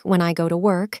bike when I go to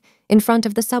work in front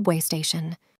of the subway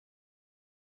station.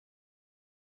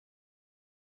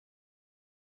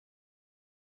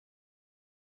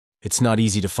 It's not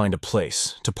easy to find a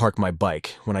place to park my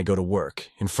bike when I go to work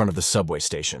in front of the subway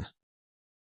station.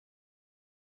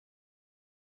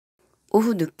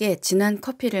 오후 늦게 진한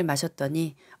커피를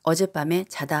마셨더니 어젯밤에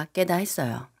자다 깨다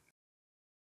했어요.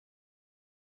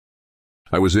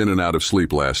 I was in and out of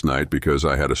sleep last night because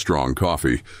I had a strong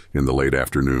coffee in the late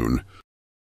afternoon.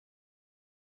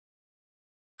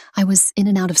 I was in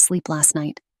and out of sleep last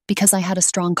night because I had a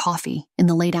strong coffee in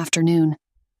the late afternoon.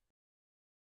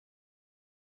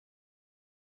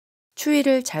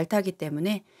 추위를 잘 타기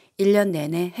때문에 1년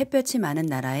내내 햇볕이 많은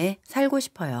나라에 살고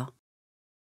싶어요.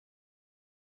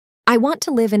 I want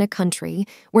to live in a country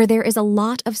where there is a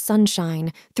lot of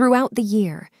sunshine throughout the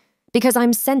year because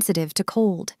I'm sensitive to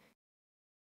cold.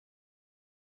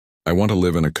 I want to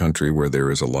live in a country where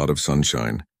there is a lot of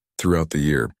sunshine throughout the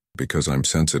year because I'm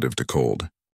sensitive to cold.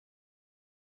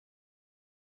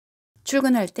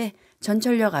 출근할 때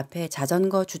전철역 앞에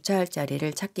자전거 주차할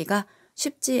자리를 찾기가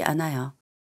쉽지 않아요.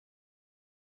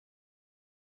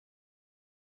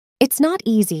 It's not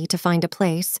easy to find a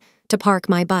place to park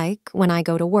my bike when I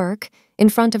go to work in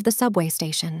front of the subway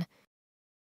station.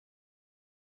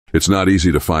 It's not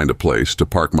easy to find a place to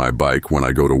park my bike when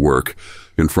I go to work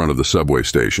in front of the subway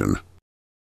station.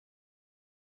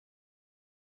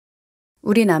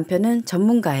 우리 남편은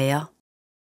전문가예요.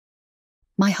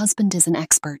 My husband is an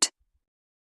expert.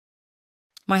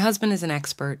 My husband is an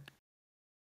expert.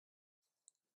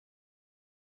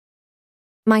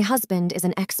 My husband is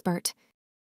an expert.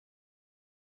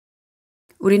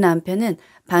 우리 남편은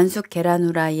반숙 계란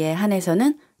후라이에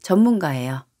한해서는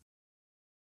전문가예요.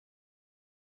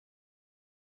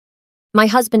 My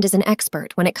husband is an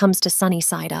expert when it comes to sunny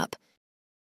side up.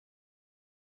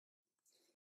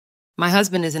 My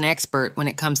husband is an expert when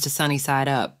it comes to sunny side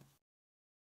up.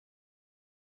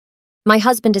 My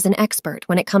husband is an expert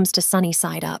when it comes to sunny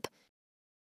side up.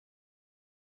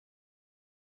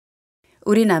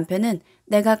 우리 남편은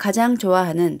내가 가장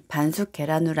좋아하는 반숙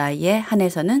계란 후라이에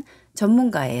한해서는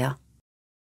전문가예요.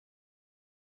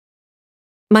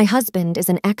 My husband is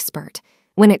an expert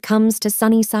when it comes to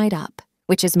sunny side up,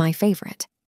 which is my favorite.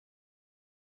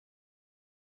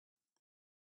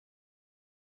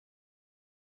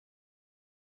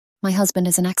 My husband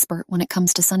is an expert when it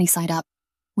comes to sunny side up,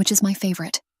 which is my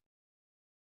favorite.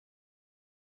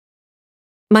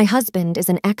 My husband is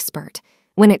an expert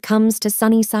when it comes to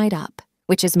sunny side up,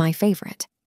 which is my favorite.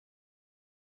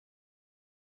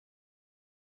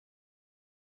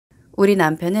 우리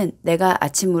남편은 내가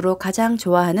아침으로 가장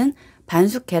좋아하는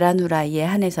반숙 계란 후라이에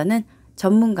한해서는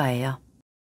전문가예요.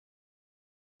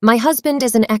 My husband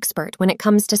is an expert when it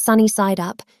comes to sunny side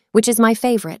up, which is my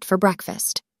favorite for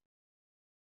breakfast.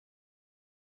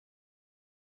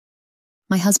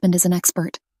 My husband is an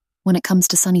expert when it comes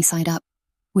to sunny side up,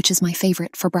 which is my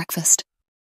favorite for breakfast.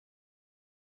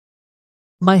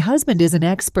 My husband is an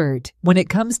expert when it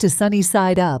comes to sunny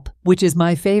side up, which is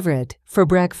my favorite for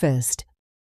breakfast.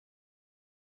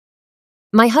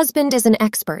 My husband is an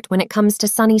expert when it comes to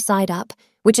sunny side up,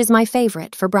 which is my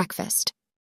favorite for breakfast.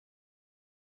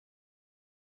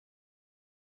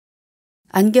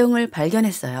 안경을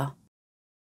발견했어요.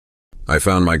 I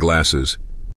found my glasses.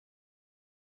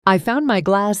 I found my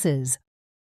glasses.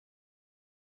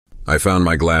 I found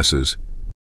my glasses.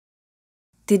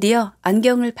 드디어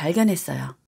안경을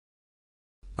발견했어요.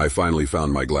 I finally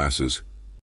found my glasses.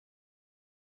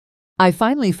 I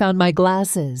finally found my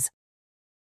glasses.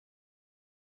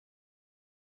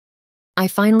 I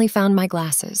finally found my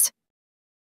glasses.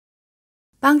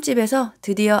 빵집에서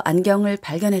드디어 안경을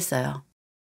발견했어요.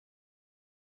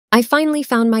 I finally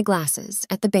found my glasses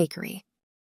at the bakery.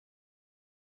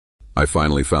 I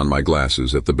finally found my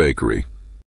glasses at the bakery.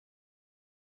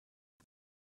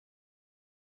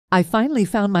 I finally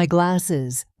found my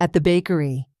glasses at the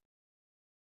bakery.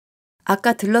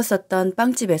 아까 들렀었던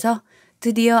빵집에서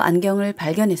드디어 안경을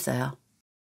발견했어요.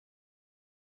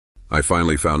 I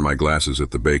finally found my glasses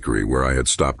at the bakery where I had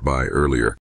stopped by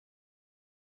earlier.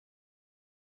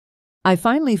 I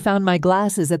finally found my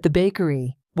glasses at the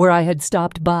bakery where I had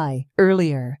stopped by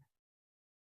earlier.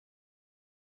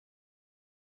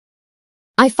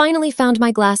 I finally found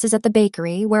my glasses at the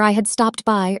bakery where I had stopped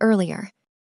by earlier.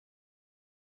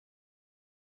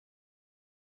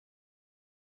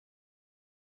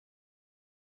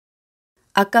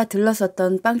 아까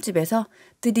들렀었던 빵집에서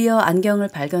드디어 안경을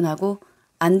발견하고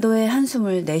안도의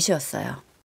한숨을 내쉬었어요.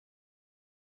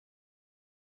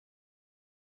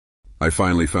 I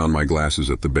finally found my glasses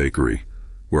at the bakery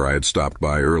where I had stopped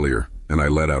by earlier, and I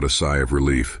let out a sigh of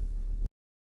relief.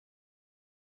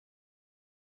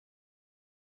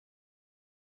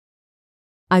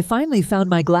 I finally found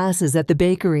my glasses at the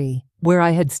bakery where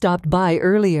I had stopped by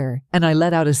earlier, and I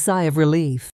let out a sigh of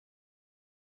relief.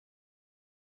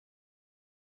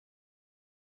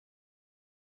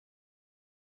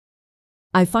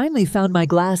 I finally found my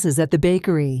glasses at the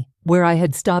bakery where I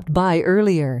had stopped by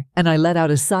earlier, and I let out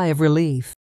a sigh of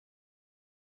relief.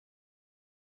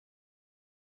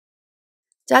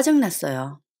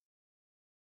 짜증났어요.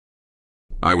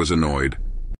 I was annoyed.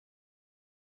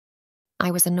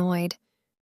 I was annoyed.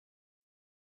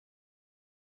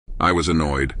 I was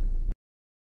annoyed.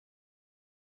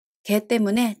 개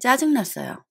때문에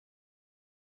짜증났어요.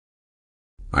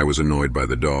 I was annoyed by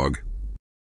the dog.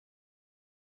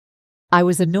 I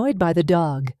was annoyed by the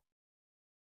dog.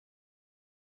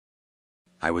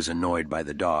 I was annoyed by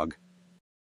the dog.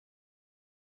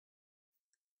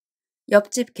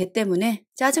 옆집 개 때문에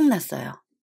짜증났어요.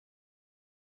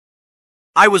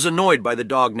 I was annoyed by the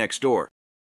dog next door.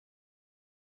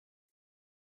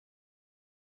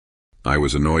 I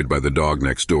was annoyed by the dog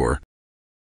next door.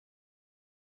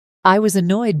 I was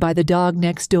annoyed by the dog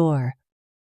next door.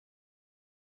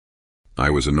 I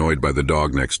was annoyed by the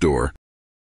dog next door.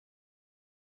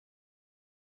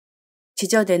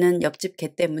 지저대는 옆집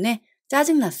개 때문에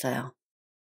짜증났어요.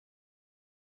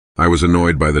 I was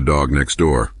annoyed by the dog next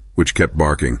door, which kept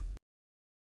barking.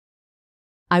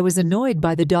 I was annoyed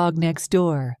by the dog next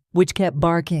door, which kept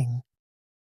barking.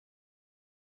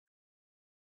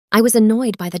 I was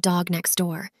annoyed by the dog next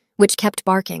door, which kept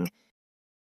barking.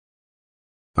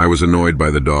 I was annoyed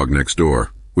by the dog next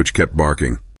door, which kept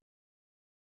barking.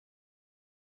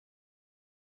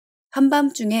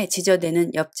 한밤중에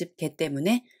지저대는 옆집 개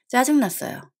때문에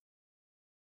짜증났어요.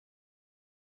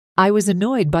 I was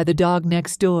annoyed by the dog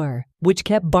next door, which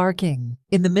kept barking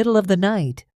in the middle of the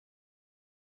night.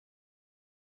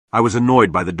 I was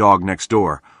annoyed by the dog next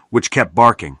door, which kept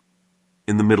barking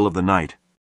in the middle of the night.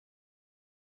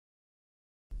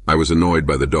 I was annoyed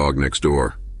by the dog next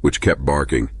door, which kept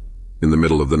barking in the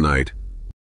middle of the night.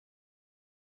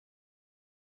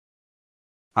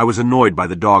 I was annoyed by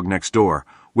the dog next door,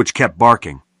 which kept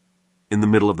barking in the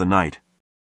middle of the night.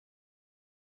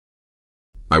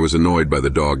 I was annoyed by the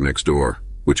dog next door,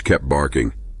 which kept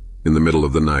barking in the middle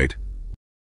of the night.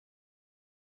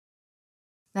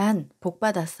 난 복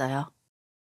받았어요.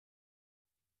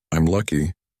 I'm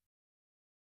lucky.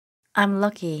 I'm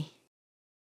lucky.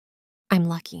 I'm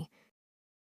lucky.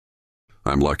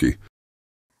 I'm lucky.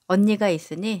 언니가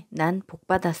있으니 난 복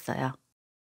받았어요.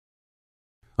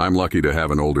 I'm lucky to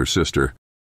have an older sister.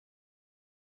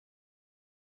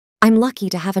 I'm lucky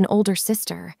to have an older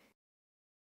sister.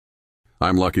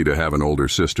 I'm lucky to have an older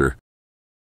sister.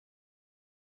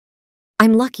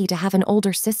 I'm lucky to have an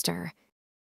older sister.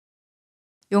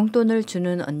 용돈을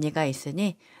주는 언니가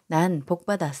있으니 난 복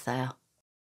받았어요.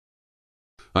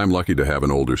 I'm lucky to have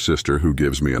an older sister who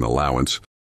gives me an allowance.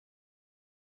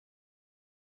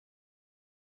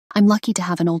 I'm lucky to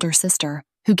have an older sister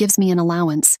who gives me an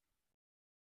allowance.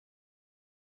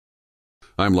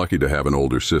 I'm lucky to have an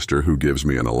older sister who gives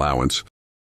me an allowance.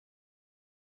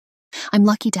 I'm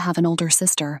lucky to have an older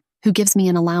sister who gives me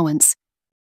an allowance.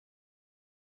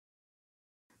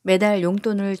 매달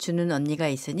용돈을 주는 언니가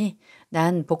있으니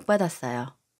난 복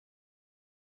받았어요.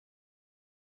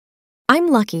 I'm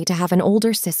lucky to have an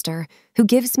older sister who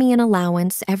gives me an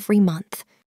allowance every month.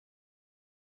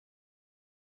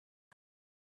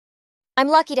 I'm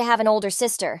lucky to have an older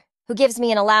sister who gives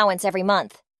me an allowance every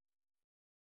month.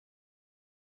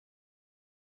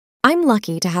 I'm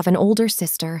lucky to have an older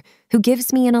sister who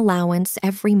gives me an allowance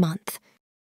every month.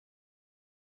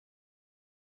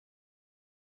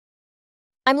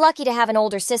 I'm lucky to have an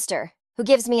older sister who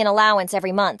gives me an allowance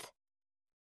every month.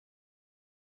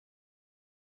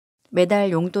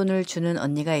 매달 용돈을 주는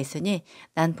언니가 있으니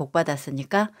난 복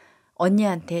받았으니까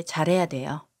언니한테 잘해야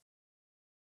돼요.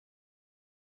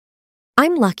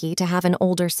 I'm lucky to have an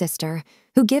older sister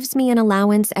who gives me an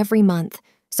allowance every month,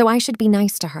 so I should be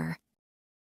nice to her.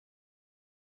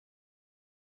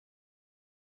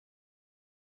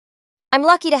 I'm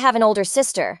lucky to have an older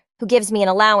sister who gives me an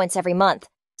allowance every month,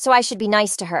 so I should be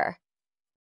nice to her.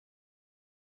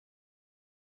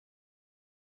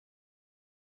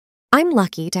 I'm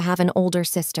lucky to have an older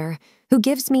sister who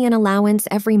gives me an allowance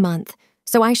every month,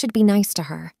 so I should be nice to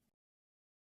her.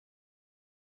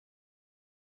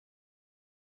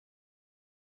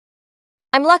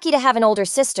 I'm lucky to have an older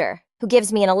sister who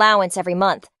gives me an allowance every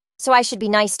month, so I should be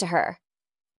nice to her.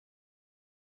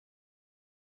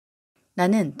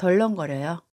 나는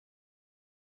덜렁거려요.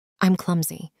 I'm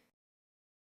clumsy.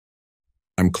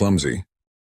 I'm clumsy.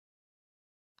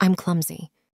 I'm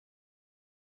clumsy.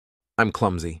 I'm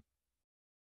clumsy.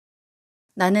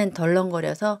 나는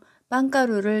덜렁거려서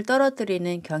빵가루를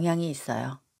떨어뜨리는 경향이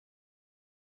있어요.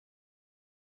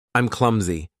 I'm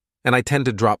clumsy, and I tend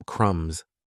to drop crumbs.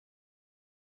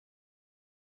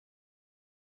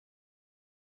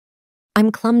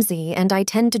 I'm clumsy and I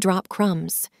tend to drop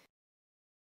crumbs.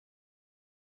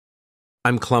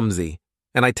 I'm clumsy,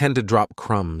 and I tend to drop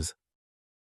crumbs.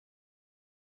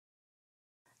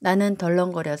 나는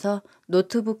덜렁거려서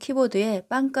노트북 키보드에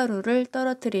빵가루를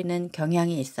떨어뜨리는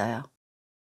경향이 있어요.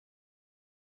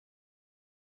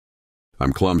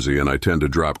 I'm clumsy and I tend to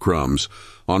drop crumbs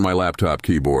on my laptop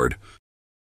keyboard.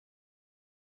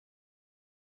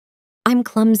 I'm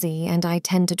clumsy and I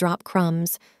tend to drop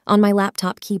crumbs on my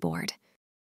laptop keyboard.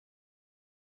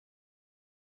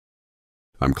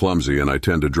 I'm clumsy and I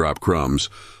tend to drop crumbs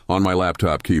on my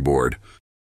laptop keyboard.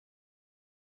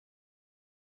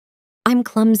 I'm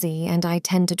clumsy and I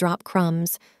tend to drop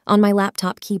crumbs on my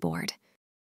laptop keyboard.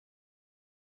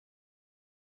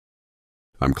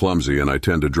 I'm clumsy and I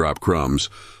tend to drop crumbs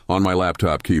on my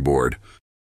laptop keyboard.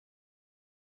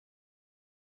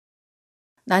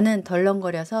 나는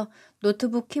덜렁거려서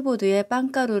노트북 키보드에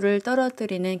빵가루를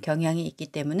떨어뜨리는 경향이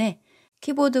있기 때문에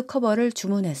키보드 커버를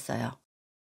주문했어요.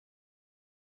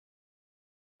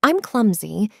 I'm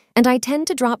clumsy and I tend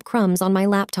to drop crumbs on my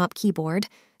laptop keyboard,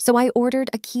 so I ordered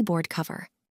a keyboard cover.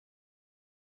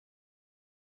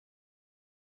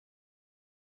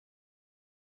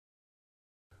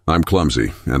 I'm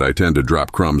clumsy and I tend to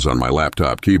drop crumbs on my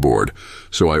laptop keyboard,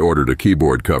 so I ordered a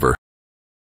keyboard cover.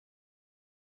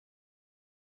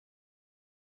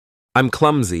 I'm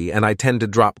clumsy, and I tend to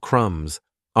drop crumbs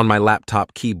on my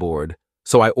laptop keyboard,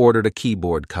 so I ordered a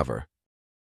keyboard cover.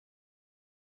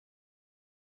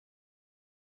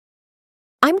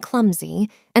 I'm clumsy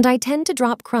and I tend to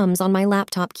drop crumbs on my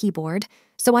laptop keyboard,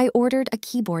 so I ordered a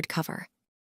keyboard cover.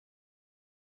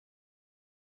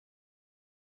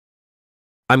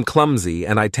 I'm clumsy,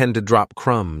 and I tend to drop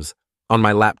crumbs on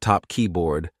my laptop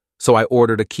keyboard, so I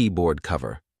ordered a keyboard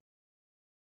cover.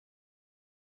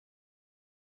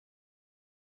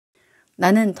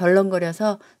 나는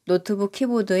덜렁거려서 노트북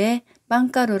키보드에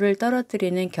빵가루를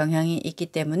떨어뜨리는 경향이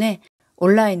있기 때문에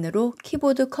온라인으로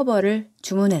키보드 커버를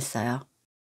주문했어요.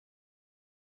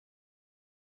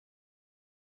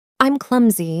 I'm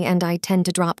clumsy and I tend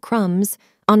to drop crumbs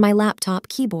on my laptop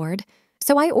keyboard,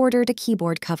 so I ordered a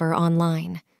keyboard cover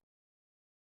online.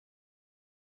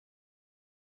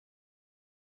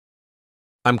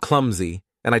 I'm clumsy,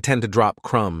 and I tend to drop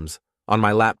crumbs on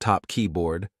my laptop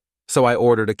keyboard, so I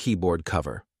ordered a keyboard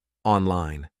cover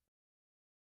online.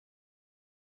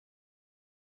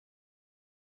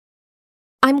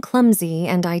 I'm clumsy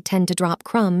and I tend to drop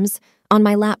crumbs on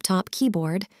my laptop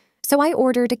keyboard, so I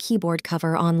ordered a keyboard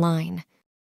cover online.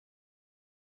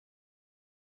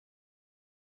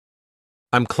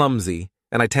 I'm clumsy,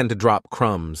 and I tend to drop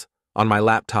crumbs on my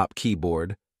laptop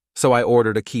keyboard, so I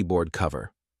ordered a keyboard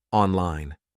cover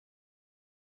online.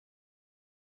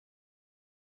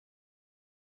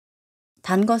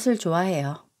 단 것을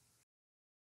좋아해요.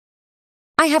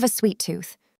 I have a sweet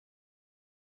tooth.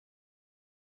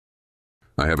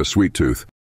 I have a sweet tooth.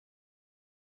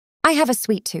 I have a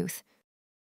sweet tooth.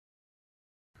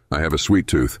 I have a sweet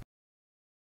tooth.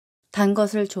 단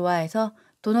것을 좋아해서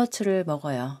도너츠를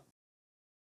먹어요.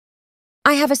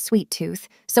 I have a sweet tooth,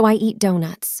 so I eat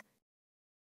donuts.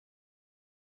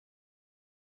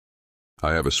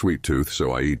 I have a sweet tooth,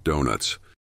 so I eat donuts.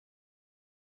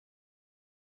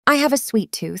 I have a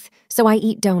sweet tooth, so I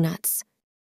eat donuts.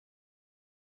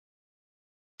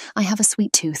 I have a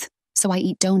sweet tooth, so I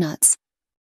eat donuts.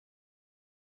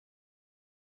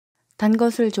 단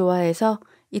것을 좋아해서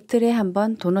이틀에 한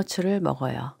번 도너츠를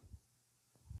먹어요.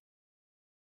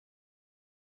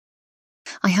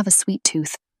 I have a sweet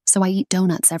tooth, so I eat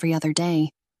donuts every other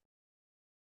day.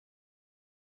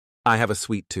 I have a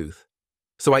sweet tooth,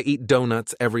 so I eat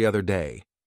donuts every other day.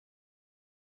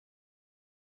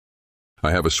 I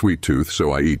have a sweet tooth,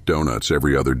 so I eat donuts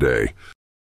every other day.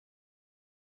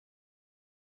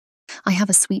 I have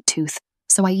a sweet tooth,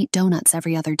 so I eat donuts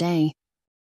every other day.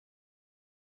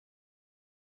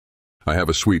 I have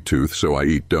a sweet tooth, so I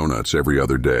eat donuts every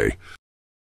other day.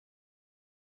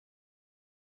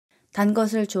 단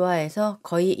것을 좋아해서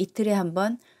거의 이틀에 한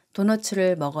번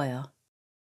도너츠를 먹어요.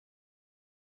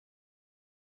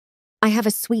 I have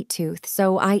a sweet tooth,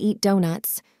 so I eat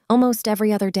donuts almost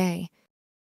every other day.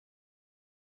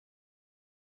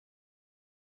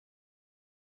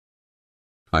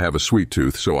 I have a sweet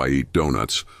tooth, so I eat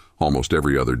donuts almost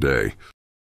every other day.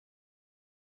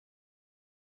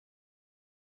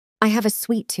 I have a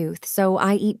sweet tooth, so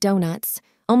I eat donuts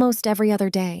almost every other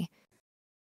day.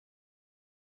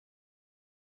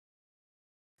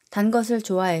 단 것을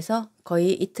좋아해서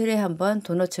거의 이틀에 한 번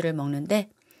도너츠를 먹는데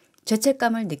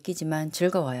죄책감을 느끼지만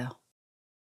즐거워요.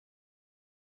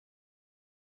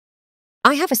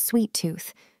 I have a sweet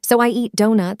tooth, so I eat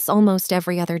donuts almost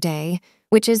every other day,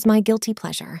 which is my guilty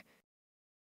pleasure.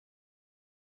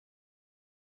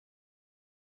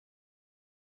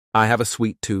 I have a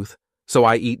sweet tooth, so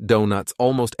I eat donuts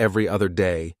almost every other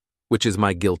day, which is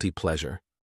my guilty pleasure.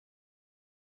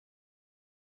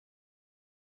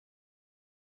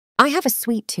 I have a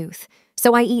sweet tooth,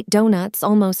 so I eat donuts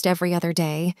almost every other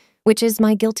day, which is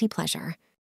my guilty pleasure.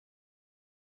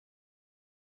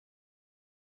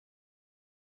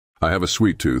 I have a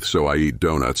sweet tooth, so I eat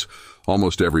donuts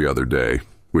almost every other day,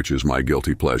 which is my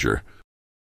guilty pleasure.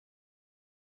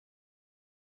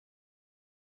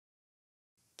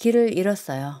 길을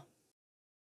잃었어요.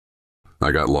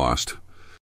 I got lost.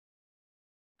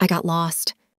 I got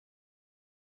lost.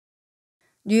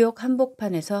 뉴욕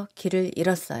한복판에서 길을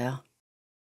잃었어요.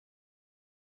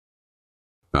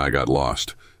 I got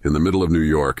lost in the middle of New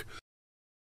York.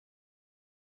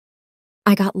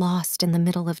 I got lost in the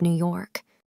middle of New York.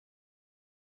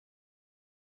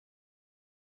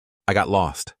 I got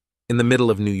lost in the middle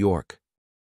of New York.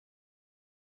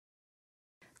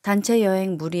 단체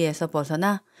여행 무리에서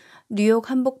벗어나 뉴욕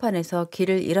한복판에서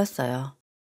길을 잃었어요.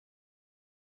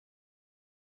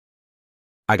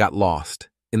 I got lost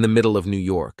in the middle of New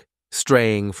York,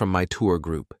 straying from my tour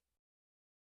group.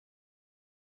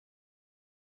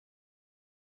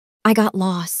 I got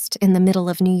lost in the middle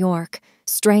of New York,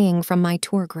 straying from my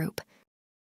tour group.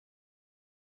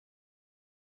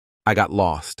 I got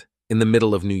lost in the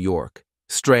middle of New York,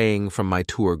 straying from my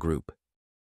tour group.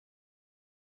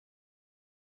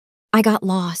 I got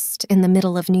lost in the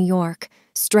middle of New York,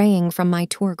 straying from my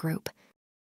tour group.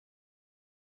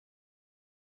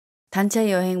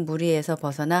 단체 여행 무리에서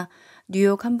벗어나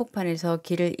뉴욕 한복판에서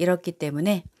길을 잃었기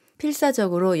때문에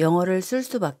필사적으로 영어를 쓸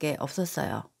수밖에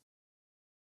없었어요.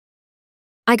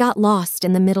 I got lost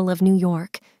in the middle of New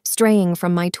York, straying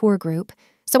from my tour group,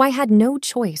 so I had no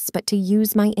choice but to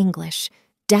use my English,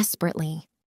 desperately.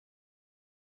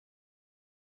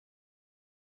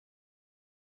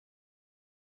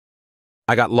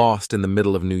 I got lost in the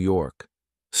middle of New York,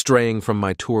 straying from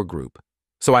my tour group,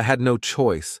 so I had no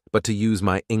choice but to use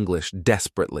my English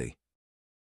desperately.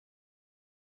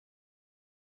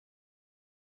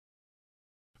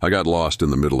 I got lost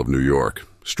in the middle of New York,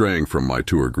 straying from my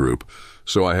tour group,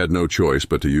 so I had no choice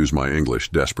but to use my English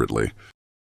desperately.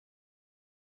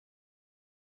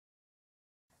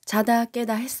 자다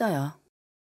깨다 했어요.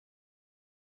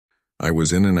 I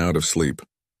was in and out of sleep.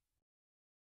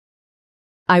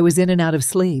 I was in and out of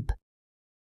sleep.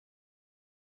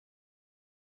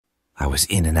 I was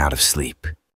in and out of sleep.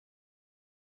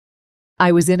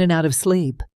 I was in and out of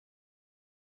sleep.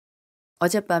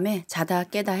 어젯밤에 자다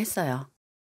깨다 했어요.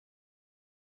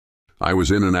 I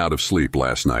was in and out of sleep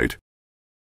last night.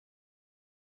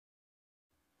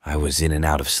 I was in and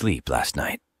out of sleep last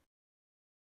night.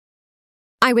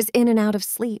 I was in and out of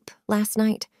sleep last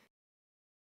night.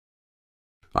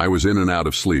 I was in and out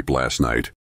of sleep last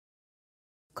night.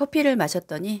 커피를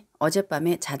마셨더니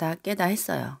어젯밤에 자다 깨다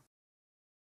했어요.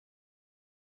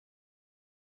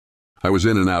 I was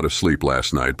in and out of sleep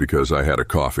last night because I had a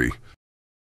coffee.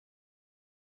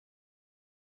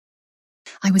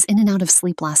 I was in and out of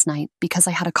sleep last night because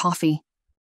I had a coffee.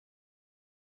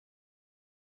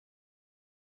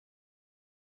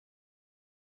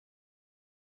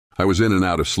 I was in and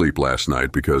out of sleep last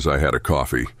night because I had a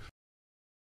coffee.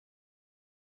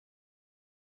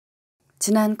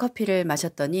 진한 커피를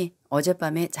마셨더니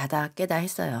어젯밤에 자다 깨다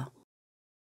했어요.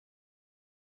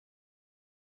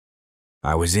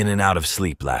 I was in and out of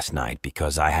sleep last night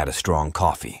because I had a strong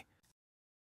coffee.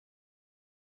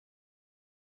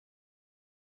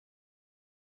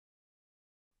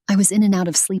 I was in and out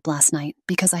of sleep last night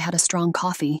because I had a strong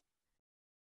coffee.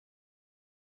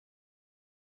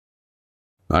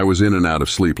 I was in and out of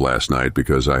sleep last night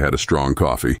because I had a strong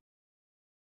coffee.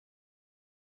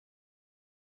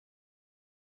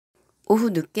 오후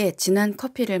늦게 진한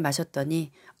커피를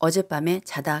마셨더니 어젯밤에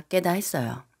자다 깨다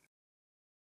했어요.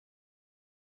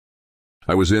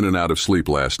 I was in and out of sleep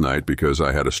last night because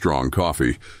I had a strong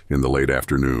coffee in the late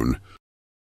afternoon.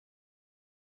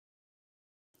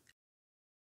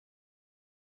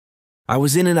 I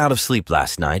was in and out of sleep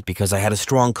last night because I had a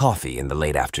strong coffee in the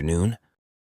late afternoon.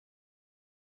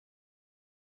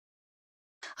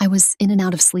 I was in and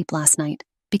out of sleep last night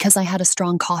because I had a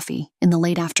strong coffee in the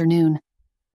late afternoon.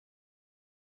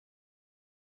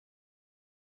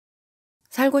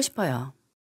 살고 싶어요.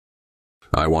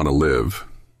 I want to live.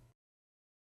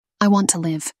 I want to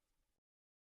live.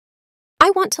 I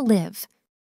want to live.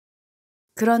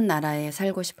 그런 나라에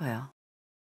살고 싶어요.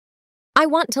 I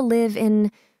want to live in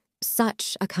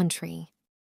such a country.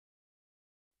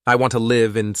 I want to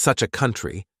live in such a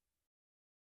country.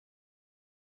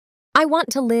 I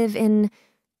want to live in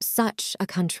such a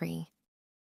country.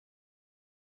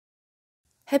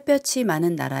 햇볕이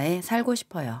많은 나라에 살고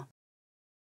싶어요.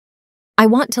 I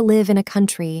want to live in a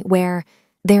country where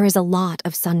there is a lot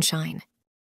of sunshine.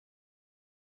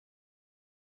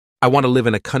 I want to live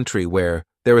in a country where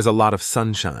there is a lot of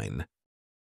sunshine.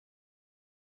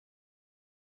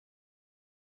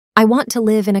 I want to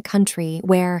live in a country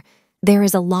where there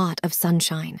is a lot of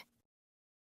sunshine.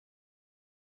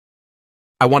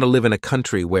 I want to live in a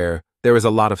country where there is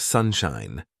a lot of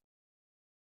sunshine.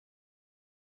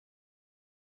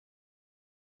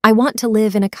 I want to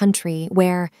live in a country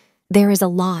where there is a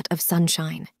lot of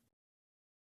sunshine.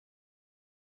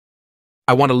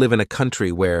 I want to live in a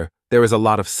country where there is a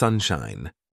lot of sunshine.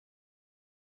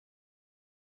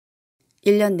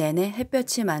 1년 내내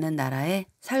햇볕이 많은 나라에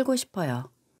살고 싶어요.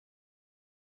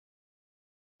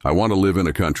 I want to live in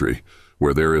a country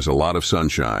where there is a lot of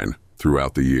sunshine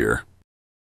throughout the year.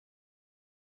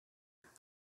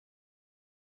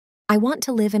 I want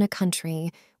to live in a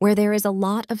country where there is a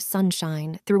lot of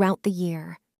sunshine throughout the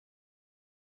year.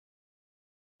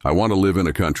 I want to live in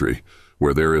a country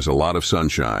where there is a lot of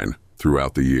sunshine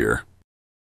throughout the year.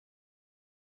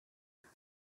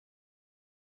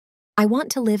 I want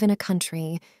to live in a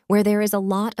country where there is a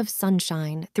lot of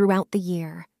sunshine throughout the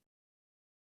year.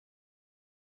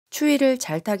 추위를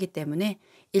잘 타기 때문에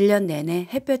 1년 내내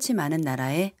햇볕이 많은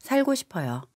나라에 살고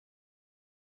싶어요.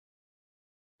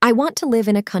 I want to live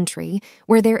in a country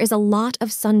where there is a lot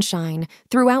of sunshine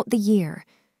throughout the year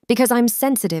because I'm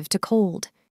sensitive to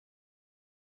cold.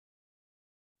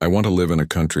 I want to live in a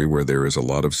country where there is a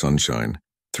lot of sunshine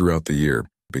throughout the year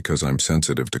because I'm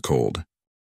sensitive to cold.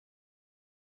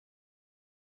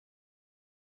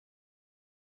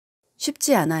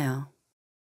 쉽지 않아요.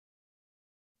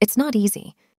 It's not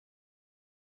easy.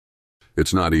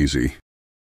 It's not easy.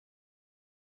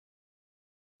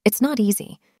 It's not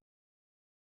easy.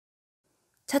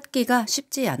 찾기가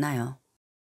쉽지 않아요.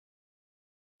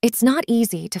 It's not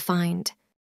easy to find.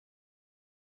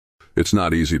 It's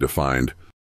not easy to find.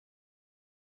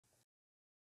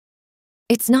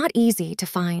 It's not easy to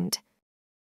find.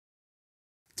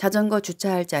 자전거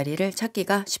주차할 자리를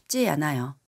찾기가 쉽지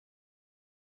않아요.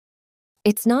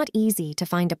 It's not easy to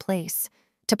find a place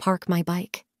to park my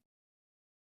bike.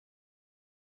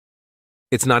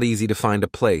 It's not easy to find a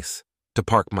place to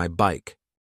park my bike.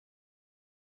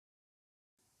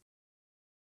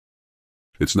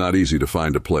 It's not easy to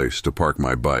find a place to park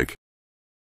my bike.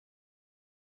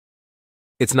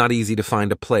 It's not easy to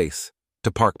find a place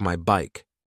to park my bike.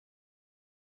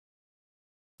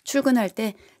 출근할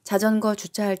때 자전거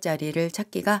주차할 자리를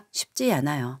찾기가 쉽지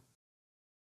않아요.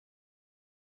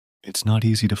 It's not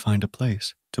easy to find a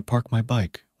place to park my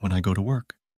bike when I go to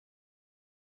work.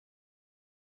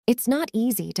 It's not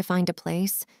easy to find a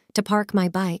place to park my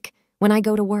bike when I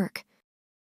go to work.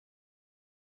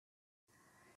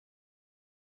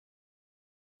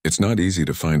 It's not easy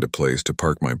to find a place to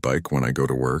park my bike when I go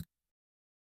to work.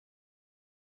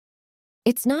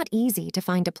 It's not easy to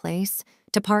find a place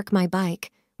to park my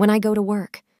bike when I go to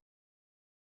work.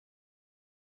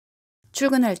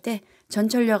 출근할 때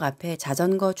전철역 앞에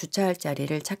자전거 주차할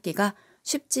자리를 찾기가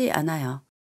쉽지 않아요.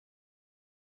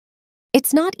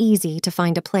 It's not easy to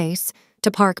find a place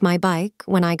to park my bike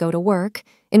when I go to work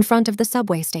in front of the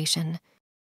subway station.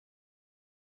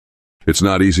 It's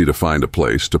not easy to find a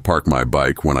place to park my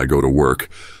bike when I go to work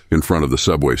in front of the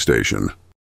subway station.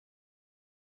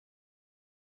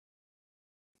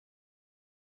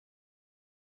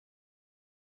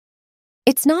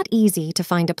 It's not easy to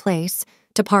find a place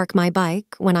to park my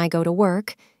bike when I go to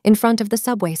work in front of the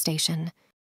subway station.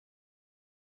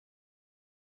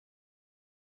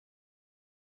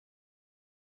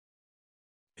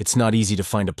 It's not easy to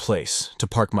find a place to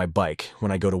park my bike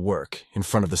when I go to work in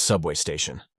front of the subway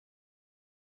station.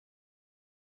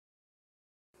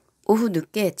 오후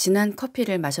늦게 진한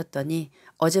커피를 마셨더니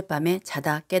어젯밤에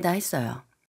자다 깨다 했어요.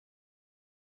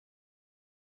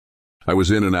 I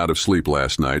was in and out of sleep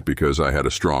last night because I had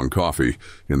a strong coffee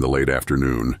in the late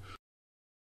afternoon.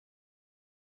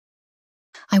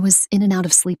 I was in and out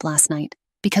of sleep last night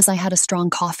because I had a strong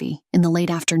coffee in the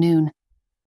late afternoon.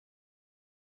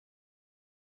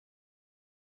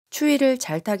 추위를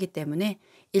잘 타기 때문에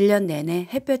 1년 내내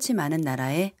햇볕이 많은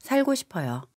나라에 살고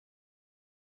싶어요.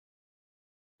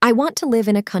 I want to live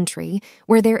in a country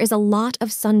where there is a lot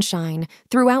of sunshine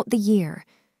throughout the year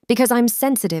because I'm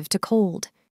sensitive to cold.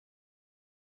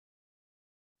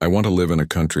 I want to live in a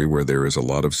country where there is a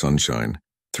lot of sunshine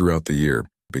throughout the year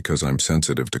because I'm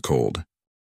sensitive to cold.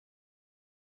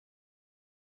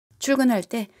 출근할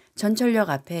때 전철역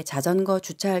앞에 자전거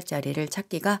주차할 자리를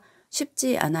찾기가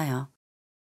쉽지 않아요.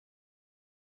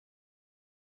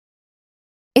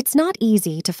 It's not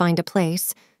easy to find a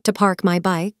place to park my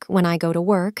bike when I go to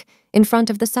work in front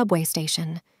of the subway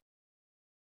station.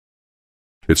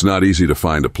 It's not easy to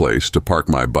find a place to park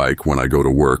my bike when I go to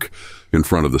work in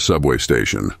front of the subway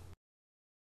station.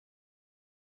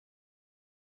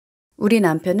 우리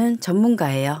남편은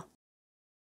전문가예요.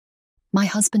 My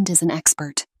husband is an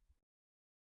expert.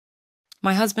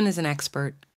 My husband is an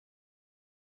expert.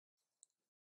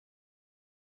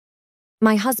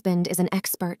 My husband is an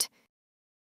expert.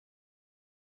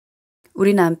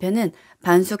 우리 남편은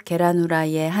반숙 계란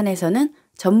후라이에 한해서는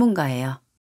전문가예요.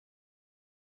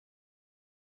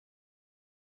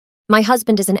 My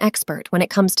husband is an expert when it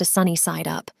comes to sunny side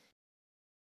up.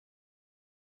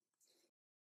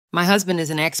 My husband is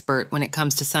an expert when it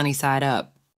comes to sunny side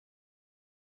up.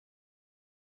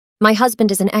 My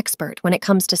husband is an expert when it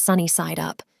comes to sunny side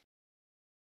up.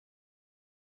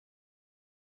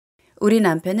 우리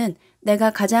남편은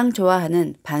내가 가장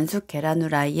좋아하는 반숙 계란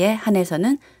후라이에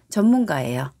한해서는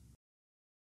전문가예요.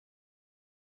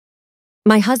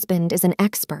 My husband is an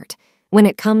expert when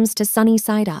it comes to sunny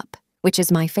side up, which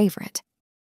is my favorite.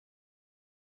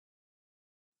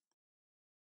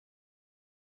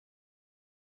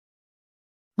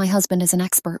 My husband is an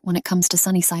expert when it comes to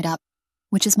sunny side up,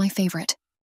 which is my favorite.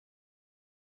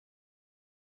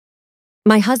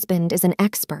 My husband is an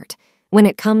expert when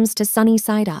it comes to sunny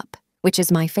side up, which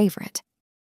is my favorite.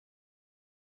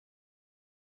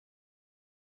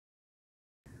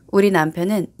 우리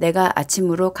남편은 내가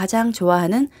아침으로 가장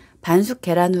좋아하는 반숙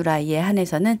계란 후라이에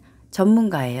한해서는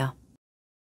전문가예요.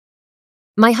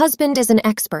 My husband is an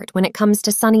expert when it comes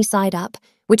to sunny side up,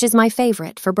 which is my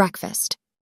favorite for breakfast.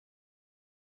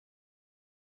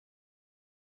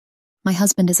 My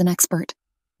husband is an expert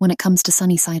when it comes to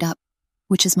sunny side up,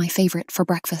 which is my favorite for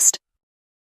breakfast.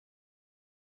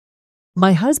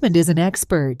 My husband is an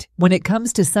expert when it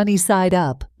comes to sunny side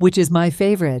up, which is my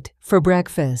favorite for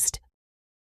breakfast.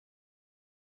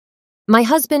 My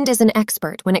husband is an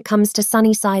expert when it comes to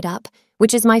sunny side up,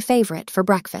 which is my favorite for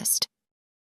breakfast.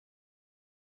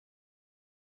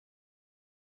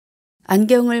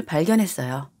 안경을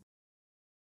발견했어요.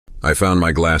 I found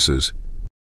my glasses.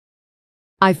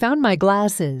 I found my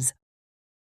glasses.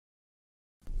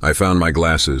 I found my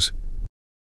glasses.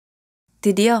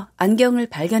 드디어 안경을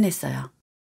발견했어요.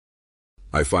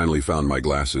 I finally found my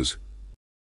glasses.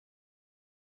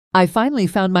 I finally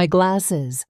found my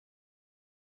glasses.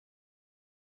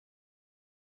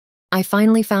 I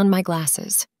finally found my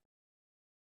glasses.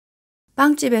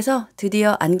 빵집에서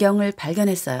드디어 안경을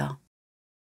발견했어요.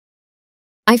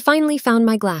 I finally found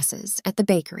my glasses at the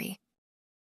bakery.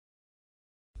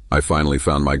 I finally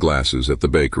found my glasses at the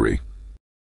bakery.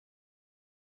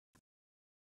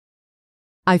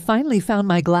 I finally found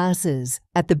my glasses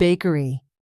at the bakery.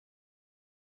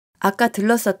 아까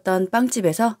들렀었던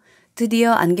빵집에서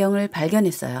드디어 안경을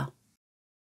발견했어요.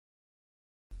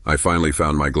 I finally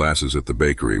found my glasses at the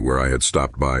bakery where I had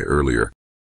stopped by earlier.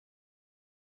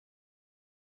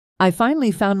 I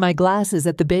finally found my glasses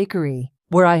at the bakery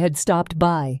where I had stopped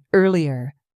by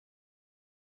earlier.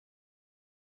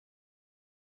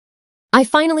 I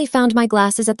finally found my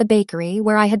glasses at the bakery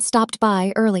where I had stopped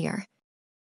by earlier.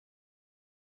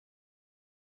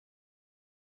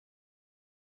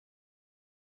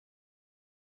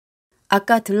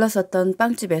 아까 들렀었던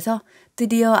빵집에서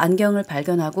드디어 안경을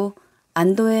발견하고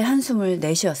안도의 한숨을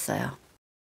내쉬었어요.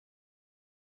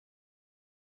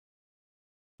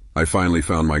 I finally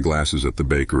found my glasses at the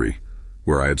bakery,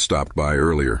 where I had stopped by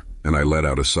earlier, and I let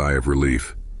out a sigh of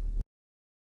relief.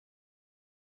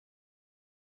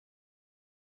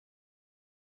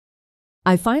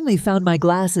 I finally found my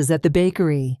glasses at the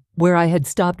bakery, where I had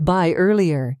stopped by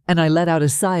earlier, and I let out a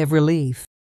sigh of relief.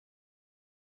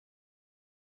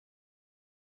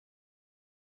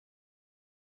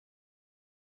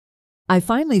 I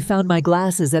finally found my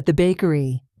glasses at the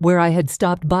bakery, where I had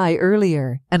stopped by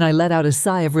earlier, and I let out a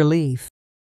sigh of relief.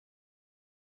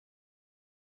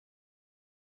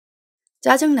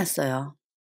 짜증났어요.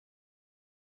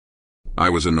 I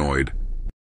was annoyed.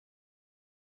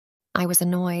 I was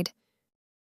annoyed.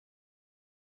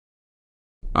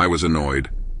 I was annoyed.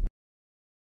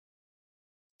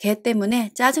 개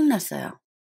때문에 짜증났어요.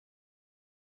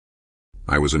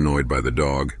 I was annoyed by the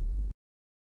dog.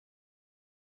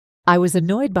 I was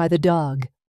annoyed by the dog.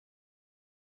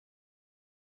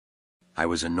 I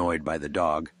was annoyed by the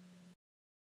dog.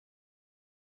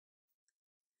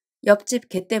 옆집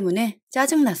개 때문에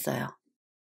짜증났어요.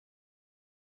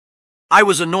 I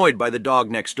was annoyed by the dog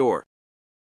next door.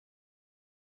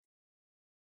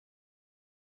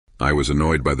 I was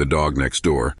annoyed by the dog next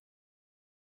door.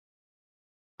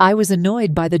 I was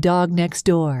annoyed by the dog next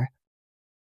door.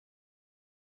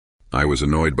 I was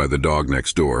annoyed by the dog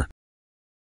next door.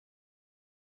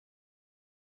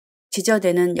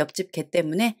 지저대는 옆집 개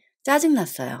때문에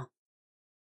짜증났어요.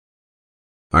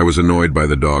 I was annoyed by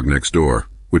the dog next door,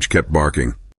 which kept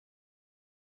barking.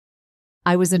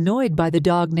 I was annoyed by the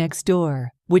dog next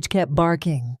door, which kept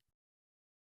barking.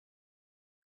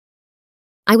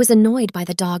 I was annoyed by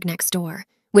the dog next door,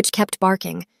 which kept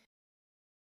barking.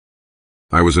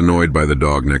 I was annoyed by the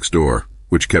dog next door,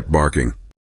 which kept barking.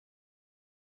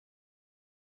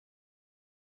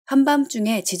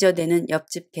 한밤중에 지저대는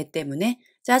옆집 개 때문에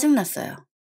짜증났어요.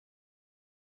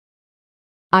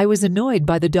 I was annoyed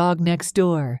by the dog next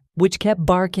door, which kept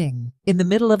barking, in the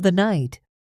middle of the night.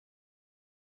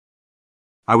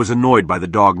 I was annoyed by the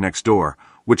dog next door,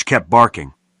 which kept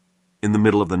barking, in the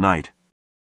middle of the night.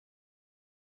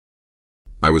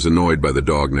 I was annoyed by the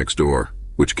dog next door,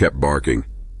 which kept barking,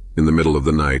 in the middle of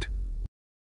the night.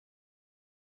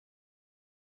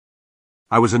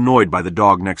 I was annoyed by the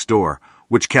dog next door,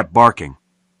 which kept barking,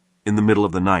 in the middle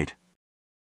of the night.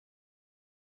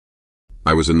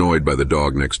 I was annoyed by the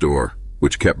dog next door,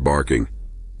 which kept barking,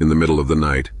 in the middle of the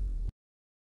night.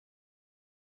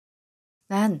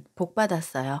 난 복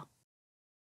받았어요.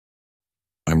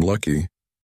 I'm lucky.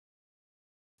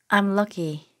 I'm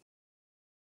lucky.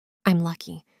 I'm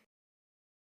lucky.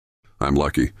 I'm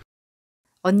lucky.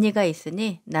 언니가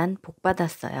있으니 난 복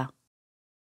받았어요.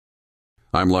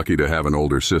 I'm lucky to have an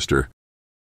older sister.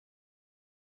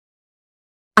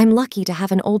 I'm lucky to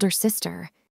have an older sister.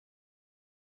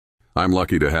 I'm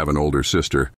lucky to have an older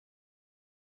sister.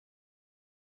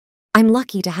 I'm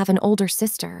lucky to have an older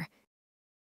sister.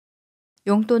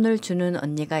 용돈을 주는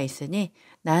언니가 있으니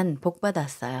난 복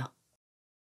받았어요.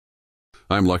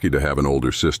 I'm lucky to have an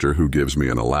older sister who gives me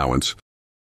an allowance.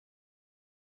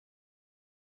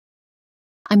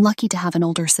 I'm lucky to have an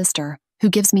older sister who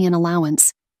gives me an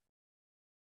allowance.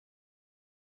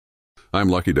 I'm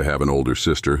lucky to have an older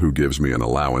sister who gives me an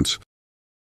allowance.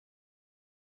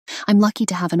 I'm lucky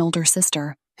to have an older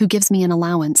sister who gives me an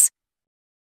allowance.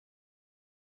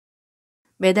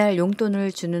 매달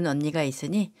용돈을 주는 언니가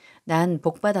있으니 난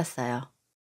복 받았어요.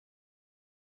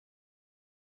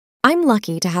 I'm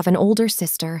lucky to have an older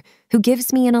sister who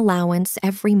gives me an allowance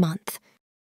every month.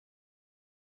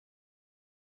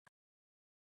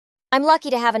 I'm lucky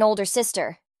to have an older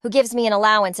sister who gives me an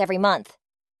allowance every month.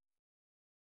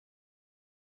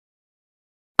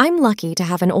 I'm lucky to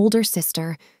have an older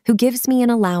sister who gives me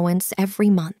an allowance every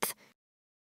month.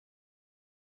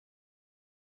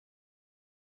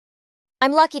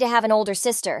 I'm lucky to have an older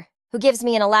sister who gives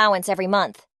me an allowance every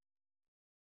month.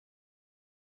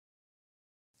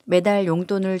 매달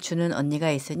용돈을 주는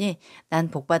언니가 있으니 난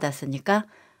복 받았으니까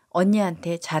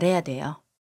언니한테 잘해야 돼요.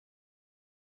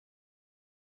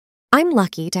 I'm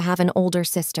lucky to have an older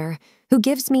sister who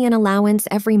gives me an allowance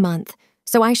every month,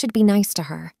 so I should be nice to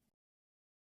her.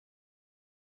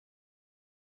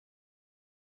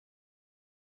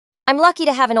 I'm lucky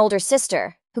to have an older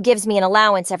sister who gives me an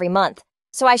allowance every month,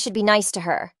 so I should be nice to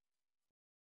her.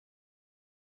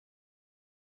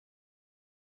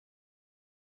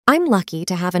 I'm lucky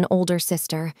to have an older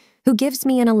sister who gives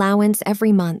me an allowance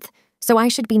every month, so I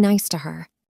should be nice to her.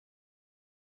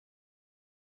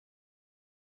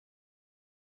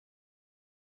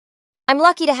 I'm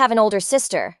lucky to have an older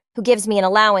sister who gives me an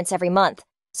allowance every month,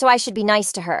 so I should be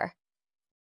nice to her.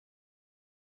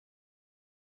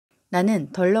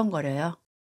 나는 덜렁거려요.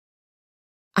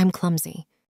 I'm clumsy.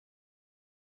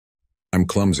 I'm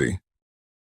clumsy.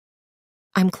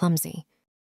 I'm clumsy.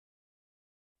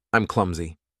 I'm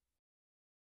clumsy.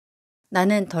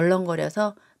 나는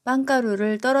덜렁거려서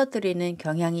빵가루를 떨어뜨리는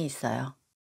경향이 있어요.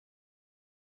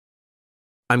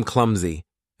 I'm clumsy,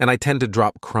 and I tend to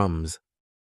drop crumbs.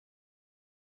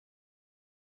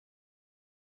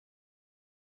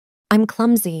 I'm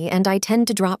clumsy and I tend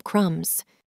to drop crumbs.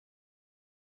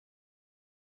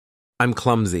 I'm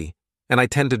clumsy, and I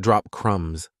tend to drop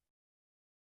crumbs.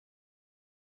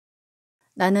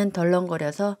 나는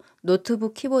덜렁거려서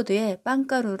노트북 키보드에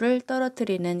빵가루를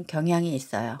떨어뜨리는 경향이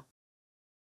있어요.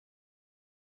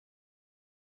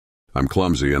 I'm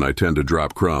clumsy and I tend to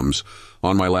drop crumbs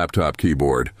on my laptop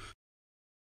keyboard.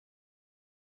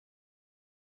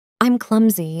 I'm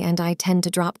clumsy and I tend to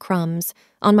drop crumbs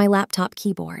on my laptop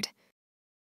keyboard.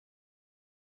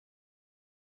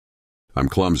 I'm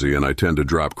clumsy and I tend to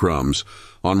drop crumbs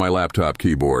on my laptop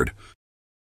keyboard.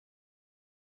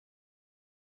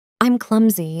 I'm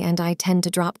clumsy and I tend to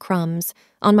drop crumbs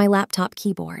on my laptop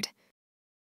keyboard.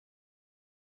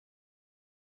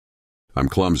 I'm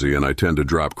clumsy and I tend to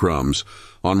drop crumbs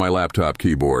on my laptop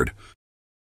keyboard.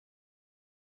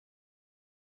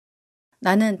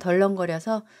 나는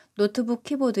덜렁거려서 노트북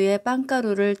키보드에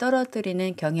빵가루를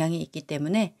떨어뜨리는 경향이 있기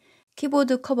때문에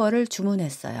키보드 커버를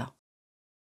주문했어요.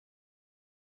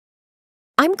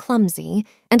 I'm clumsy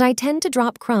and I tend to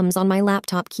drop crumbs on my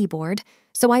laptop keyboard,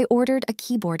 so I ordered a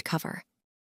keyboard cover.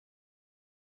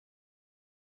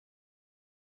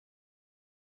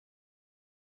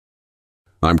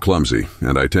 I'm clumsy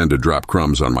and I tend to drop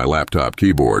crumbs on my laptop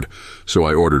keyboard, so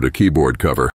I ordered a keyboard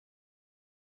cover.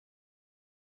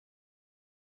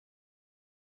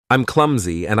 I'm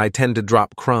clumsy and I tend to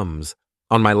drop crumbs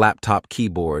on my laptop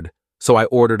keyboard, so I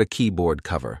ordered a keyboard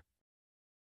cover.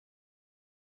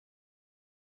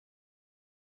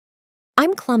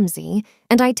 I'm clumsy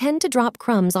and I tend to drop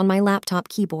crumbs on my laptop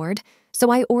keyboard, so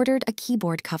I ordered a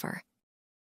keyboard cover.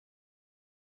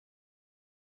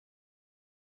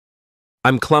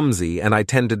 I'm clumsy and I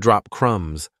tend to drop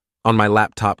crumbs on my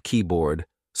laptop keyboard,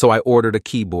 so I ordered a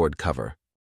keyboard cover.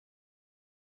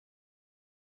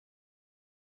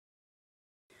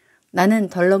 나는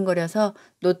덜렁거려서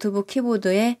노트북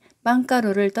키보드에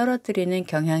빵가루를 떨어뜨리는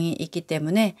경향이 있기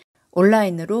때문에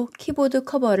온라인으로 키보드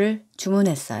커버를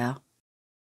주문했어요.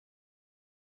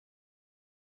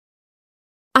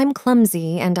 I'm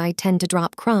clumsy and I tend to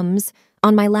drop crumbs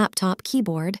on my laptop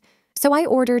keyboard, so I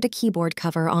ordered a keyboard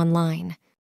cover online.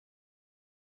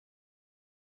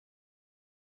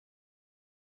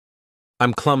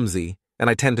 I'm clumsy and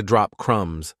I tend to drop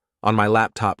crumbs on my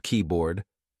laptop keyboard,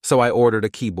 so I ordered a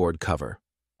keyboard cover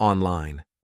online.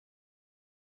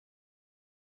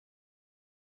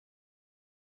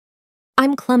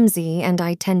 I'm clumsy and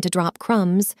I tend to drop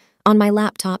crumbs on my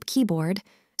laptop keyboard,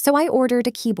 so I ordered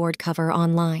a keyboard cover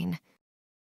online.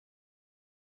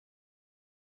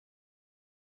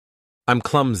 I'm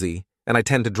clumsy and I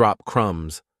tend to drop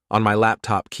crumbs on my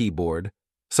laptop keyboard,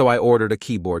 so I ordered a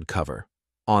keyboard cover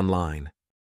online.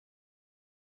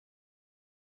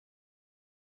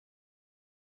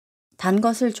 단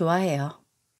것을 좋아해요.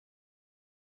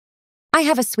 I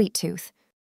have a sweet tooth.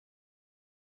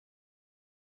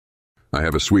 I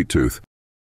have a sweet tooth.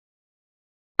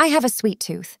 I have a sweet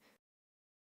tooth.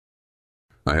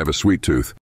 I have a sweet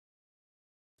tooth.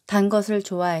 단 것을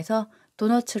좋아해서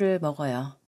도너츠를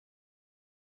먹어요.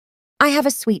 I have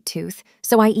a sweet tooth,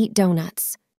 so I eat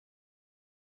donuts.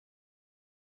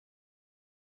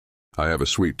 I have a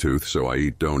sweet tooth, so I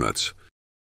eat donuts.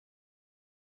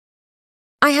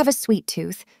 I have a sweet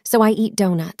tooth, so I eat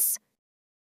donuts.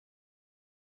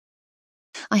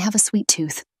 I have a sweet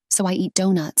tooth, so I eat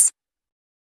donuts.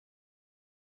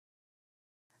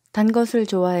 단 것을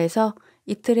좋아해서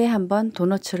이틀에 한 번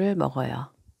도너츠를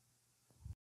먹어요.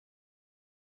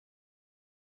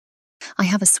 I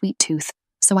have a sweet tooth,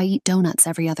 so I eat donuts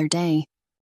every other day.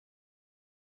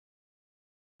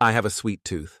 I have a sweet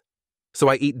tooth, so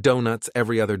I eat donuts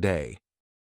every other day.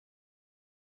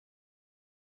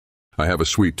 I have a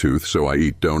sweet tooth, so I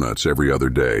eat donuts every other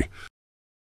day.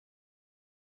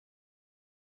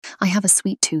 I have a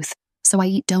sweet tooth, so I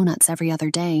eat donuts every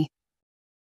other day.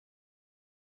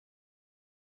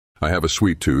 I have a